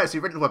surprise, surprise, we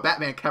went into a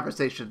Batman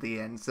conversation at the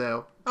end.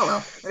 So, oh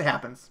well, it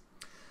happens.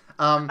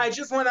 I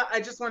just want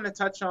to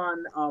touch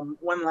on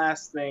one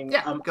last thing.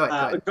 Yeah, go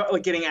ahead.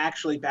 Getting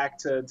actually back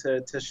to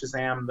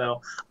Shazam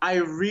though, I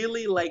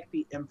really like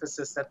the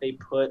emphasis that they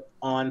put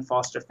on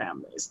foster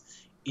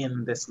families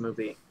in this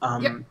movie.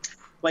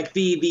 Like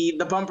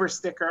the bumper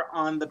sticker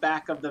on the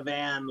back of the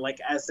van, like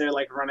as they're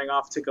like running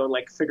off to go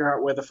like figure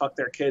out where the fuck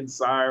their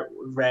kids are,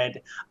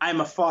 read,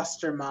 "I'm a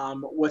foster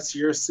mom. What's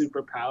your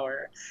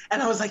superpower?"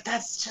 And I was like,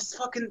 that's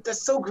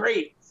so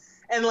great.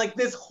 And like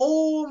this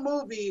whole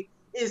movie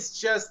is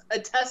just a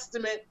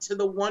testament to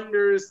the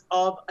wonders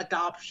of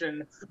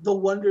adoption, the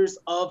wonders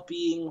of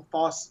being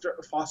foster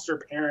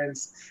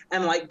parents,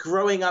 and like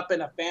growing up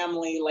in a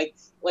family like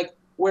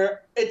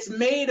where it's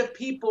made of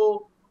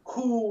people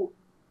who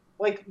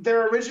like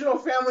their original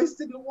families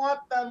didn't want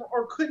them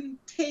or couldn't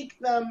take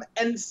them,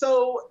 and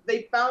so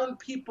they found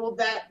people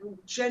that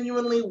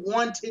genuinely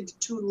wanted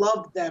to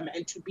love them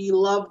and to be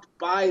loved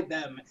by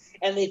them,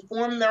 and they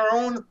formed their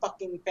own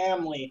fucking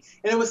family.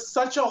 And it was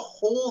such a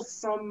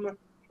wholesome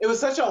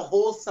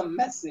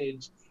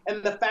message.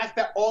 And the fact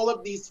that all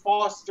of these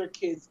foster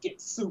kids get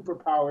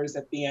superpowers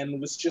at the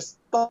end was just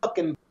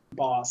fucking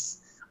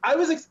boss. I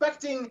was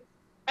expecting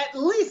at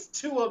least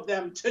two of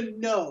them to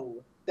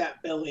know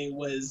that Billy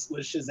was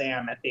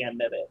Shazam at the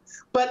end of it.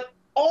 But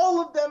all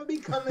of them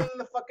becoming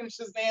the fucking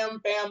Shazam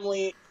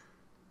family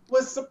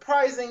was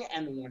surprising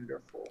and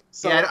wonderful.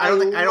 So yeah, I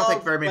don't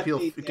think very many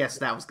people guessed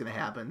that was going to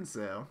happen,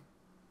 so.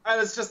 I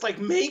was just like,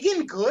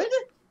 Megan Good?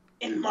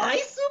 In my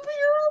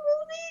superhero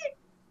movie?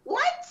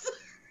 What?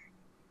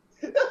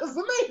 That was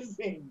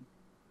amazing.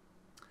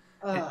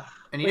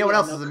 And you know what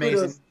else is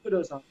amazing?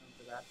 Kudos on them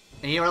for that.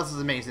 And you know what else is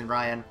amazing,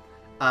 Ryan?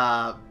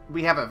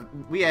 We have a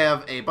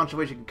bunch of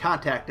ways you can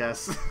contact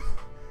us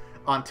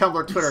on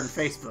Tumblr, Twitter, and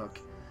Facebook.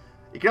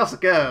 You can also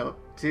go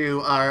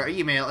to our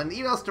email and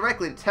email us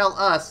directly to tell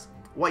us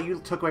what you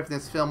took away from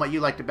this film, what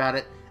you liked about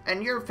it,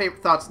 and your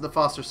favorite thoughts on the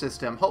foster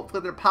system.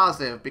 Hopefully they're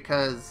positive,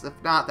 because if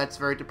not, that's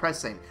very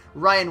depressing.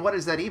 Ryan, what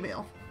is that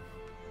email?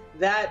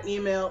 That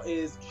email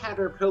is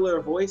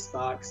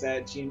caterpillarvoicebox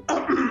at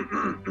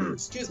gmail.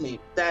 Excuse me.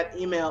 That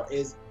email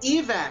is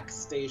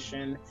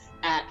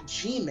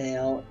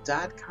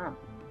evacstation@gmail.com.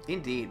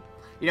 Indeed.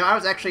 You know, I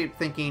was actually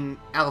thinking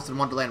Alice in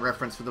Wonderland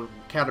reference for the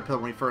caterpillar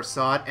when we first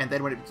saw it, and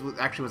then when it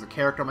actually was a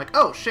character, I'm like,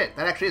 oh shit,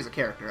 that actually is a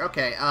character.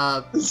 Okay,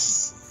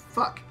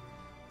 fuck.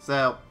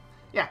 So,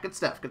 yeah, good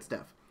stuff, good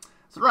stuff.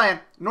 So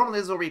Ryan, normally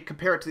this is where we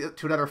compare it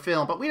to another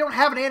film, but we don't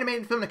have an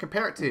animated film to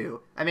compare it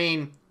to. I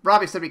mean,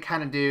 Robbie said we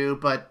kind of do,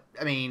 but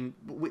I mean,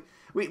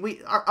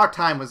 our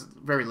time was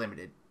very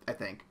limited, I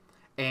think.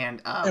 And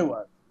it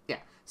was. Yeah.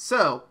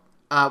 So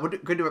we're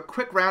going to do a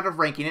quick round of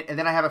ranking it, and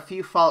then I have a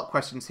few follow-up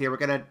questions here. We're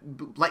going to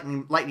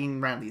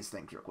lightning round these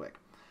things real quick.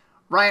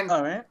 Ryan,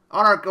 all right.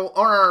 On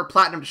our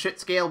platinum to shit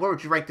scale, where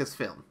would you rank this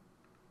film?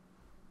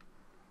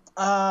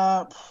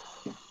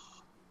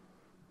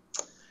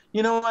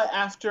 You know what?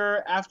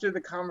 After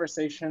the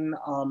conversation,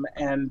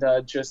 and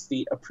just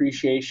the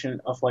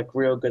appreciation of like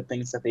real good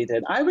things that they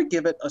did, I would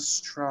give it a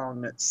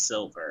strong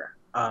silver.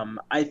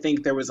 I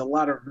think there was a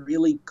lot of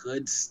really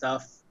good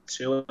stuff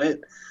to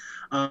it.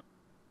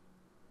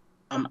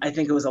 I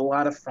think it was a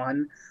lot of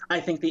fun.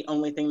 I think the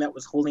only thing that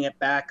was holding it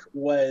back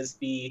was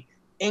the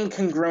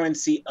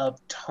incongruency of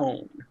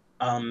tone.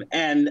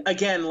 And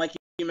again, like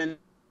you mentioned,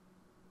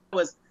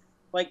 was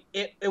like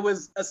it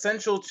was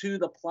essential to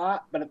the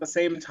plot, but at the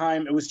same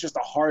time, it was just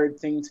a hard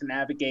thing to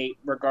navigate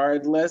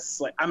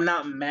regardless. Like, I'm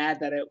not mad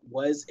that it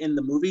was in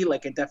the movie.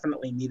 Like, it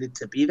definitely needed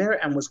to be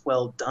there and was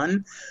well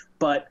done.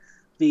 But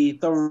the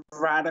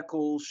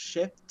radical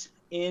shift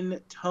in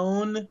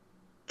tone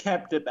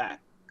kept it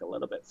back a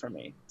little bit for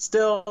me.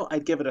 Still,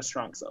 I'd give it a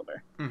strong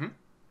silver. Mm-hmm.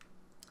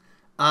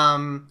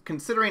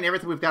 Considering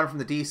everything we've gotten from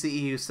the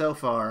DCEU so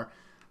far,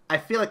 I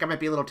feel like I might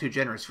be a little too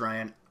generous,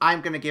 Ryan. I'm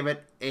going to give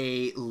it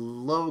a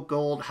low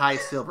gold, high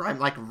silver. I'm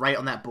like right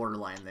on that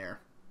borderline there.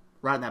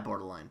 right on that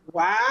borderline.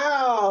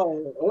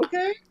 Wow.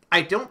 Okay.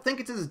 I don't think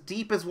it's as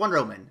deep as Wonder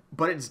Woman,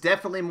 but it's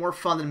definitely more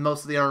fun than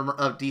most of the other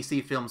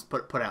DC films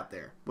put out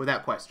there,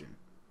 without question.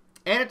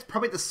 And it's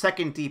probably the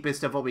second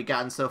deepest of what we've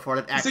gotten so far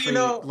that actually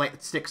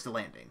sticks to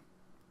landing.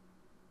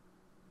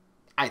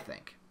 I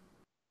think.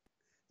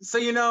 So,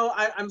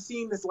 I'm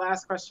seeing this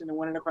last question and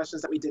one of the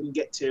questions that we didn't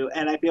get to,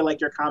 and I feel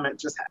like your comment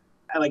just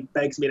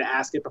begs me to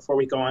ask it before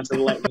we go on to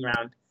the lightning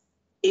round.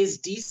 Is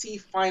DC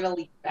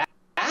finally back?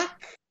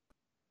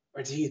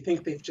 Or do you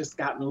think they've just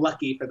gotten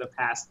lucky for the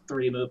past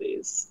 3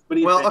 movies? What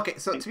do you think? Okay,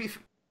 so to be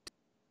fair,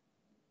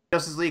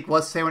 Justice League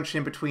was sandwiched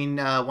in between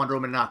Wonder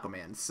Woman and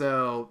Aquaman,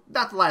 so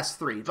not the last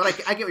 3, but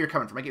I get what you're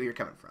coming from.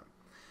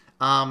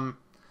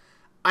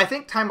 I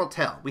think time will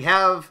tell. We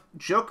have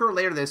Joker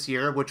later this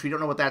year, which we don't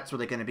know what that's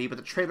really going to be, but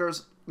the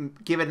trailers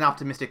give it an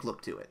optimistic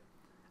look to it.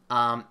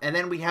 And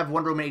then we have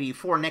Wonder Woman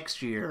 84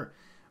 next year,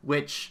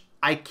 which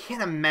I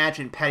can't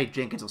imagine Patty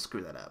Jenkins will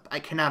screw that up. I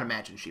cannot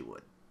imagine she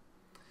would.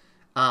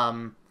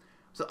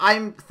 So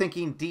I'm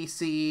thinking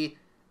DC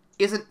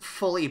isn't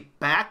fully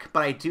back,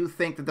 but I do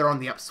think that they're on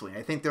the upswing.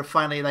 I think they're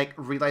finally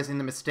realizing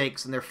the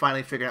mistakes and they're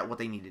finally figuring out what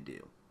they need to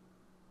do.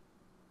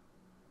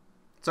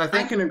 So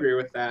I can agree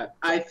with that.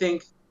 I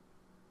think.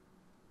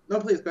 No,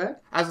 please go ahead.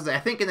 I was gonna say,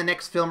 I think in the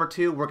next film or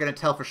 2 we're going to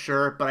tell for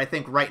sure, but I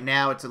think right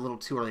now it's a little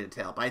too early to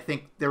tell. But I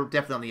think they're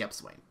definitely on the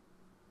upswing.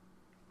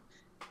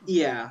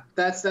 Yeah,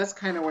 that's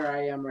kind of where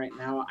I am right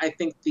now. I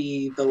think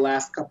the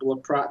last couple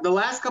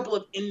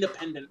of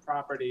independent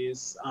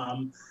properties,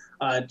 I'm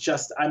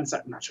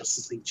sorry, not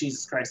Justice League,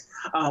 Jesus Christ,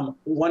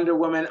 Wonder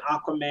Woman,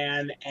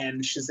 Aquaman,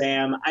 and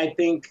Shazam. I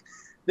think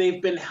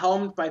they've been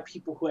helmed by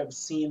people who have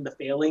seen the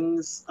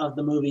failings of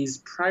the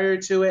movies prior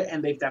to it,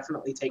 and they've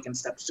definitely taken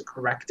steps to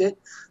correct it.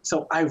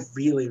 So I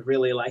really,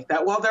 really like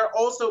that. While they're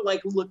also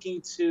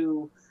looking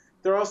to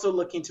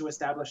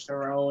establish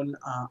their own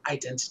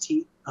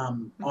identity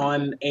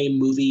on a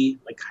movie,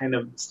 from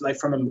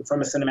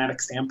a cinematic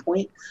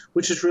standpoint,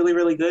 which is really,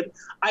 really good.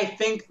 I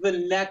think the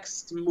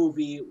next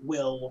movie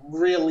will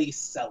really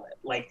sell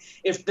it.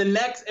 If the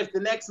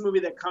next movie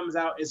that comes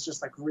out is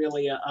just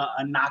really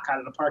a knock out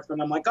of the park,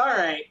 then I'm like, all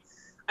right,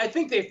 I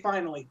think they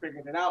finally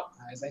figured it out,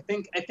 guys. I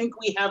think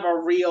we have a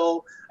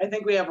real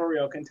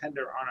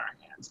contender on our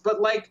hands.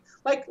 But like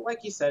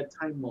you said,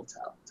 time will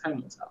tell.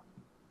 Time will tell.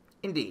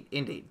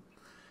 Indeed.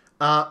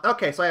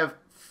 Okay, so I have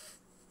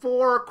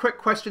 4 quick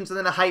questions and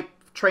then a hype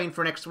train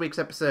for next week's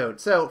episode.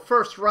 So,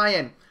 first,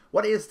 Ryan,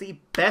 what is the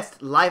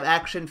best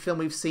live-action film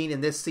we've seen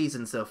in this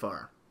season so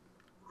far?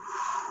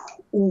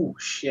 Ooh,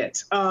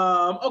 shit.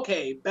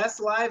 Okay, best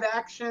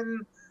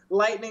live-action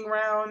lightning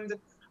round.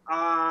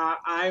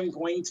 I'm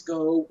going to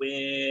go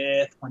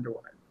with Wonder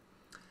Woman.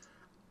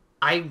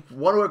 I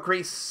want to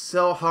agree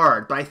so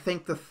hard, but I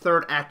think the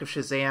third act of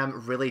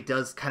Shazam really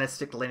does kind of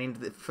stick the landing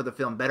for the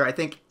film better. I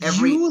think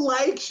You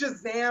like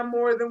Shazam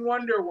more than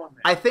Wonder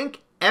Woman. I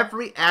think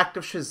every act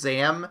of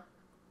Shazam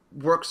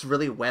works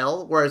really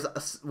well,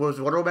 whereas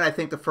Wonder Woman, I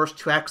think the first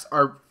 2 acts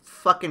are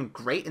fucking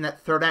great, and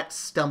that third act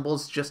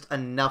stumbles just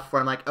enough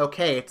where I'm like,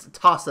 okay, it's a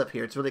toss-up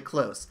here. It's really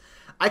close.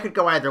 I could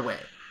go either way,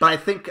 but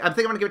I'm going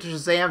to give it to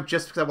Shazam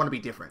just because I want to be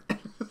different.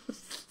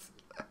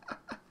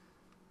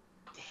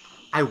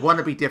 I want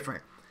to be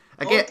different.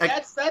 Again,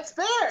 that's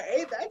fair.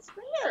 Hey, that's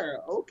fair.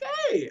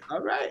 Okay. All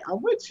right.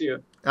 I'm with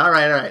you. All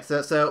right.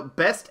 So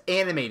best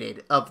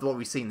animated of what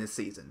we've seen this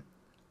season.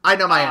 I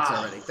know my answer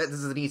already. This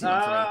is an easy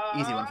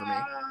one for me.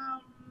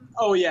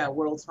 Oh, yeah.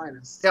 World's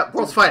Finest. Yeah,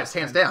 World's Finest.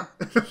 Hands down.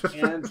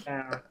 Hands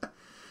down.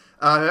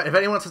 If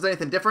anyone says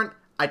anything different,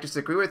 I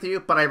disagree with you,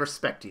 but I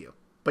respect you.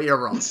 But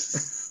you're wrong.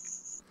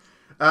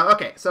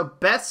 Okay, so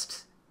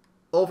best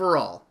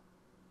overall,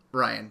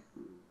 Ryan.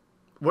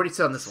 What do you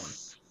say on this one?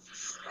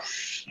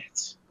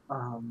 Shit.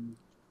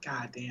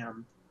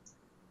 Goddamn.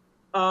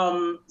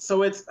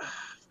 So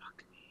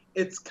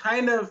it's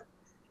kind of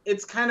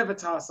a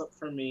toss-up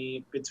for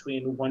me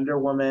between Wonder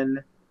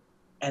Woman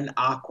and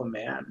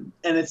Aquaman,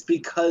 and it's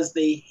because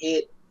they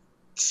hit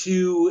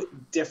 2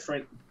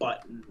 different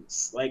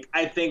buttons.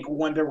 I think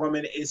Wonder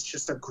Woman is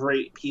just a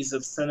great piece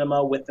of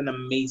cinema with an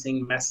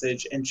amazing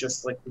message and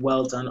just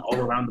well done all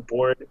around the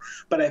board.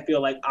 But I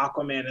feel like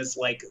Aquaman is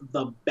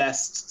the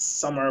best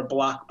summer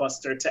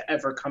blockbuster to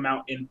ever come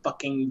out in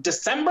fucking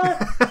December.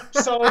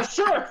 So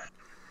sure,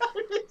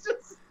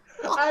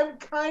 I'm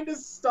kind of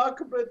stuck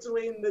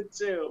between the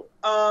 2.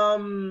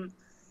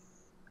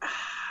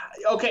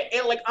 Okay,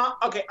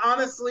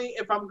 honestly,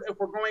 if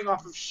we're going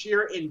off of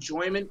sheer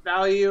enjoyment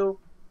value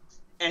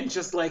and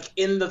just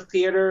in the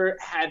theater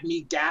had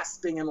me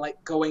gasping and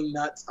going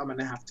nuts, I'm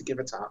gonna have to give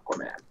it to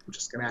Aquaman. I'm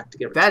just gonna have to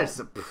give it. That is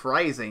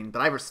surprising,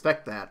 but I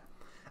respect that.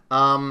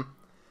 I'm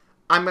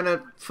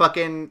gonna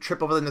fucking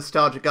trip over the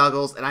nostalgia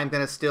goggles, and I'm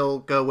gonna still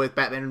go with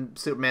Batman and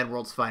Superman: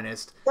 World's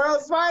Finest.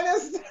 World's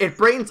Finest. It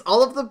brings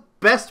all of the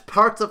best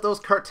parts of those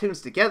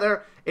cartoons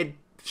together. It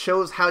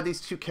shows how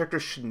these 2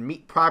 characters should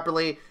meet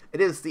properly.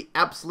 It is the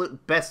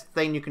absolute best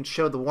thing you can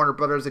show the Warner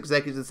Brothers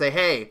executives and say,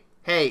 hey,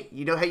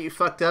 you know how you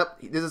fucked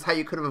up? This is how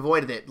you could have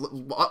avoided it.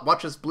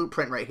 Watch this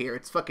blueprint right here.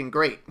 It's fucking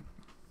great.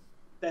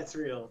 That's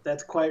real.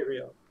 That's quite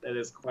real. That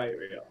is quite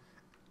real.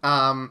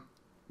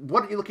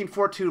 What are you looking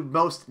forward to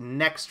most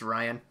next,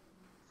 Ryan?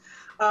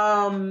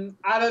 Out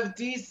of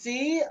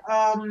DC,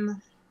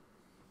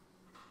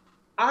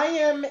 I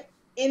am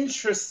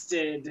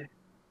interested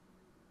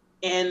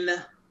in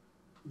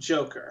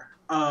Joker.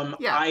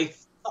 Yeah.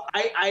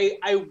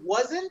 I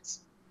wasn't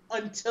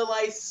until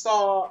I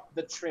saw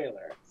the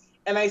trailer.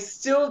 And I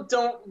still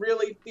don't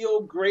really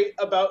feel great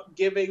about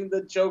giving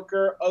the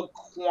Joker a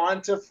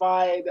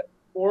quantified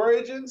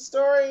origin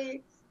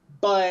story,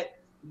 but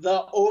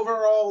the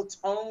overall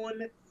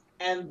tone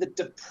and the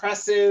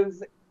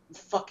depressive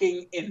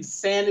fucking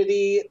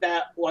insanity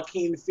that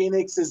Joaquin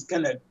Phoenix is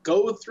gonna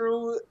go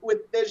through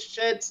with this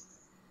shit,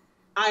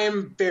 I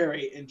am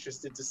very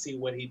interested to see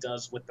what he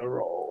does with the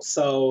role.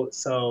 So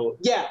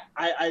yeah,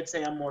 I'd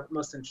say I'm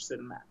most interested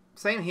in that.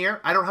 Same here.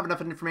 I don't have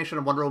enough information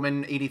on Wonder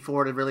Woman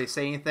 84 to really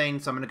say anything,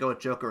 so I'm going to go with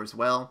Joker as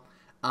well.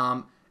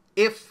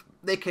 If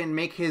they can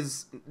make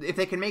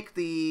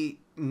the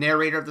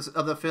narrator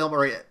of the film,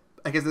 or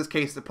I guess in this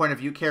case the point of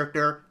view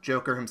character,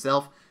 Joker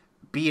himself,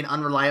 be an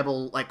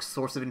unreliable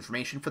source of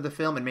information for the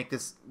film and make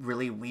this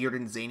really weird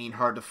and zany and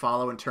hard to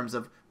follow in terms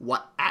of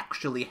what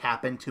actually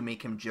happened to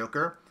make him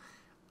Joker,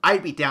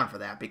 I'd be down for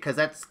that, because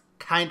that's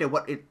kind of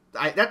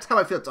that's how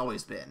I feel it's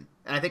always been,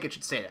 and I think it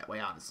should stay that way,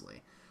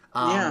 honestly.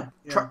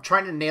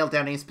 Trying to nail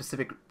down any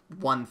specific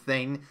one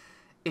thing,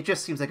 it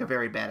just seems like a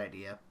very bad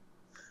idea.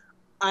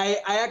 I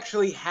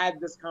actually had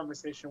this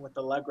conversation with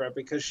Allegra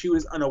because she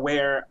was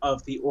unaware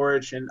of the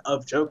origin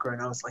of Joker,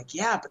 and I was like,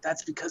 yeah, but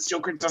that's because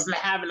Joker doesn't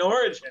have an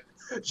origin.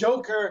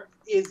 Joker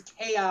is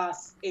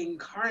chaos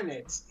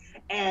incarnate,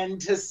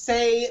 and to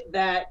say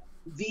that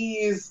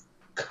these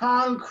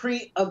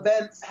concrete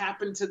events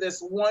happened to this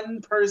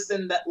one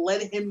person that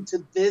led him to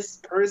this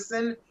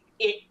person,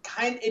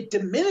 it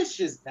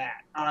diminishes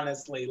that,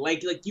 honestly.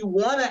 Like you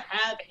want to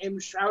have him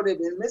shrouded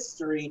in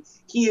mystery.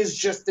 He is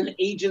just an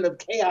agent of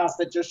chaos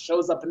that just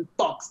shows up and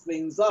fucks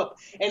things up.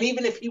 And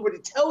even if he were to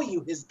tell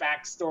you his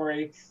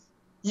backstory,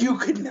 you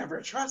could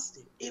never trust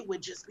it. It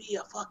would just be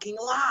a fucking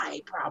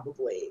lie,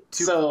 probably.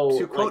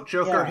 To quote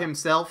Joker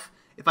himself,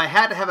 if I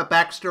had to have a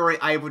backstory,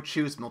 I would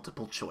choose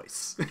multiple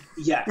choice.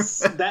 Yes,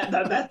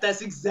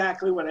 that's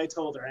exactly what I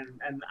told her,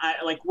 and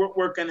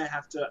we're gonna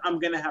have to. I'm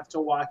gonna have to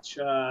watch.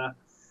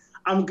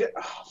 I'm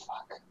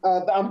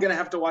gonna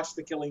have to watch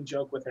The Killing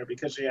Joke with her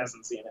because she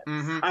hasn't seen it.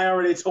 Mm-hmm. I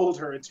already told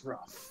her it's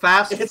rough.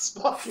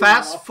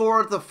 Fast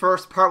forward the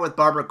first part with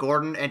Barbara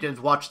Gordon and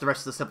just watch the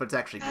rest of the stuff. It's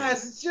actually good.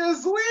 It's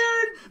just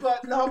weird,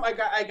 but no, I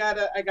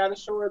gotta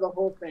show her the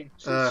whole thing.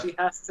 She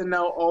has to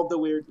know all the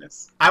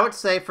weirdness. I would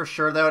say for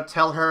sure though,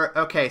 tell her,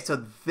 okay,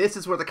 so this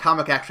is where the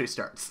comic actually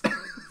starts.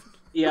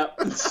 Yep.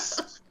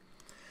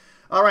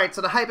 All right,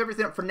 so to hype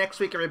everything up for next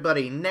week,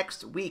 everybody,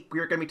 next week we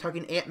are going to be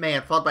talking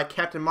Ant-Man, followed by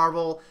Captain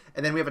Marvel,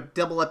 and then we have a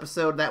double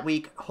episode that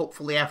week,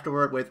 hopefully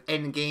afterward, with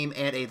Endgame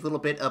and a little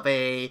bit of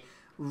a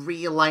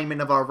realignment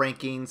of our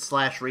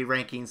rankings /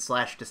 re-ranking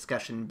 /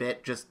 discussion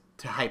bit, just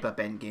to hype up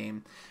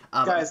Endgame.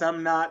 Guys,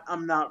 I'm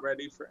not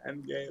ready for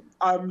Endgame.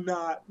 I'm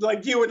not.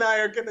 Like, you and I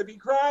are going to be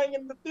crying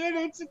in the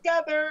theater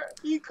together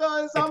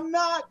because I'm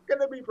not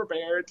going to be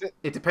prepared.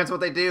 It depends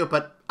what they do,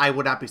 but I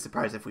would not be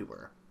surprised if we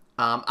were.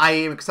 I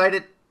am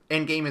excited.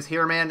 Endgame is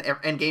here, man.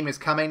 Endgame is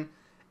coming,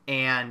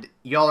 and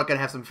y'all are gonna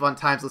have some fun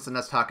times listening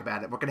to us talk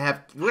about it. We're gonna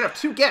have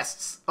 2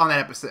 guests on that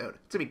episode.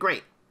 It's gonna be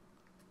great.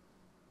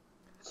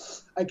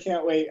 I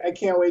can't wait. I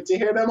can't wait to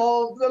hear them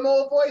old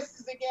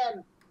voices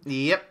again.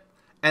 Yep.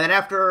 And then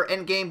after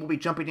Endgame, we'll be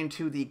jumping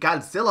into the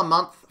Godzilla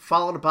month,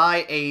 followed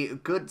by a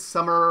good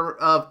summer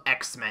of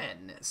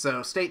X-Men.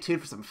 So stay tuned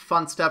for some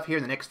fun stuff here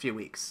in the next few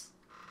weeks.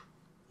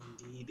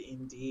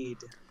 Indeed.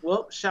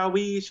 Well, shall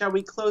we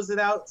close it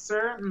out,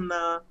 sir? And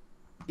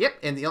Yep,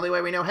 and the only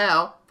way we know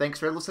how. Thanks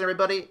for listening,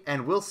 everybody,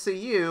 and we'll see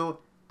you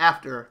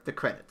after the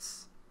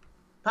credits.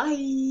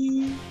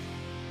 Bye!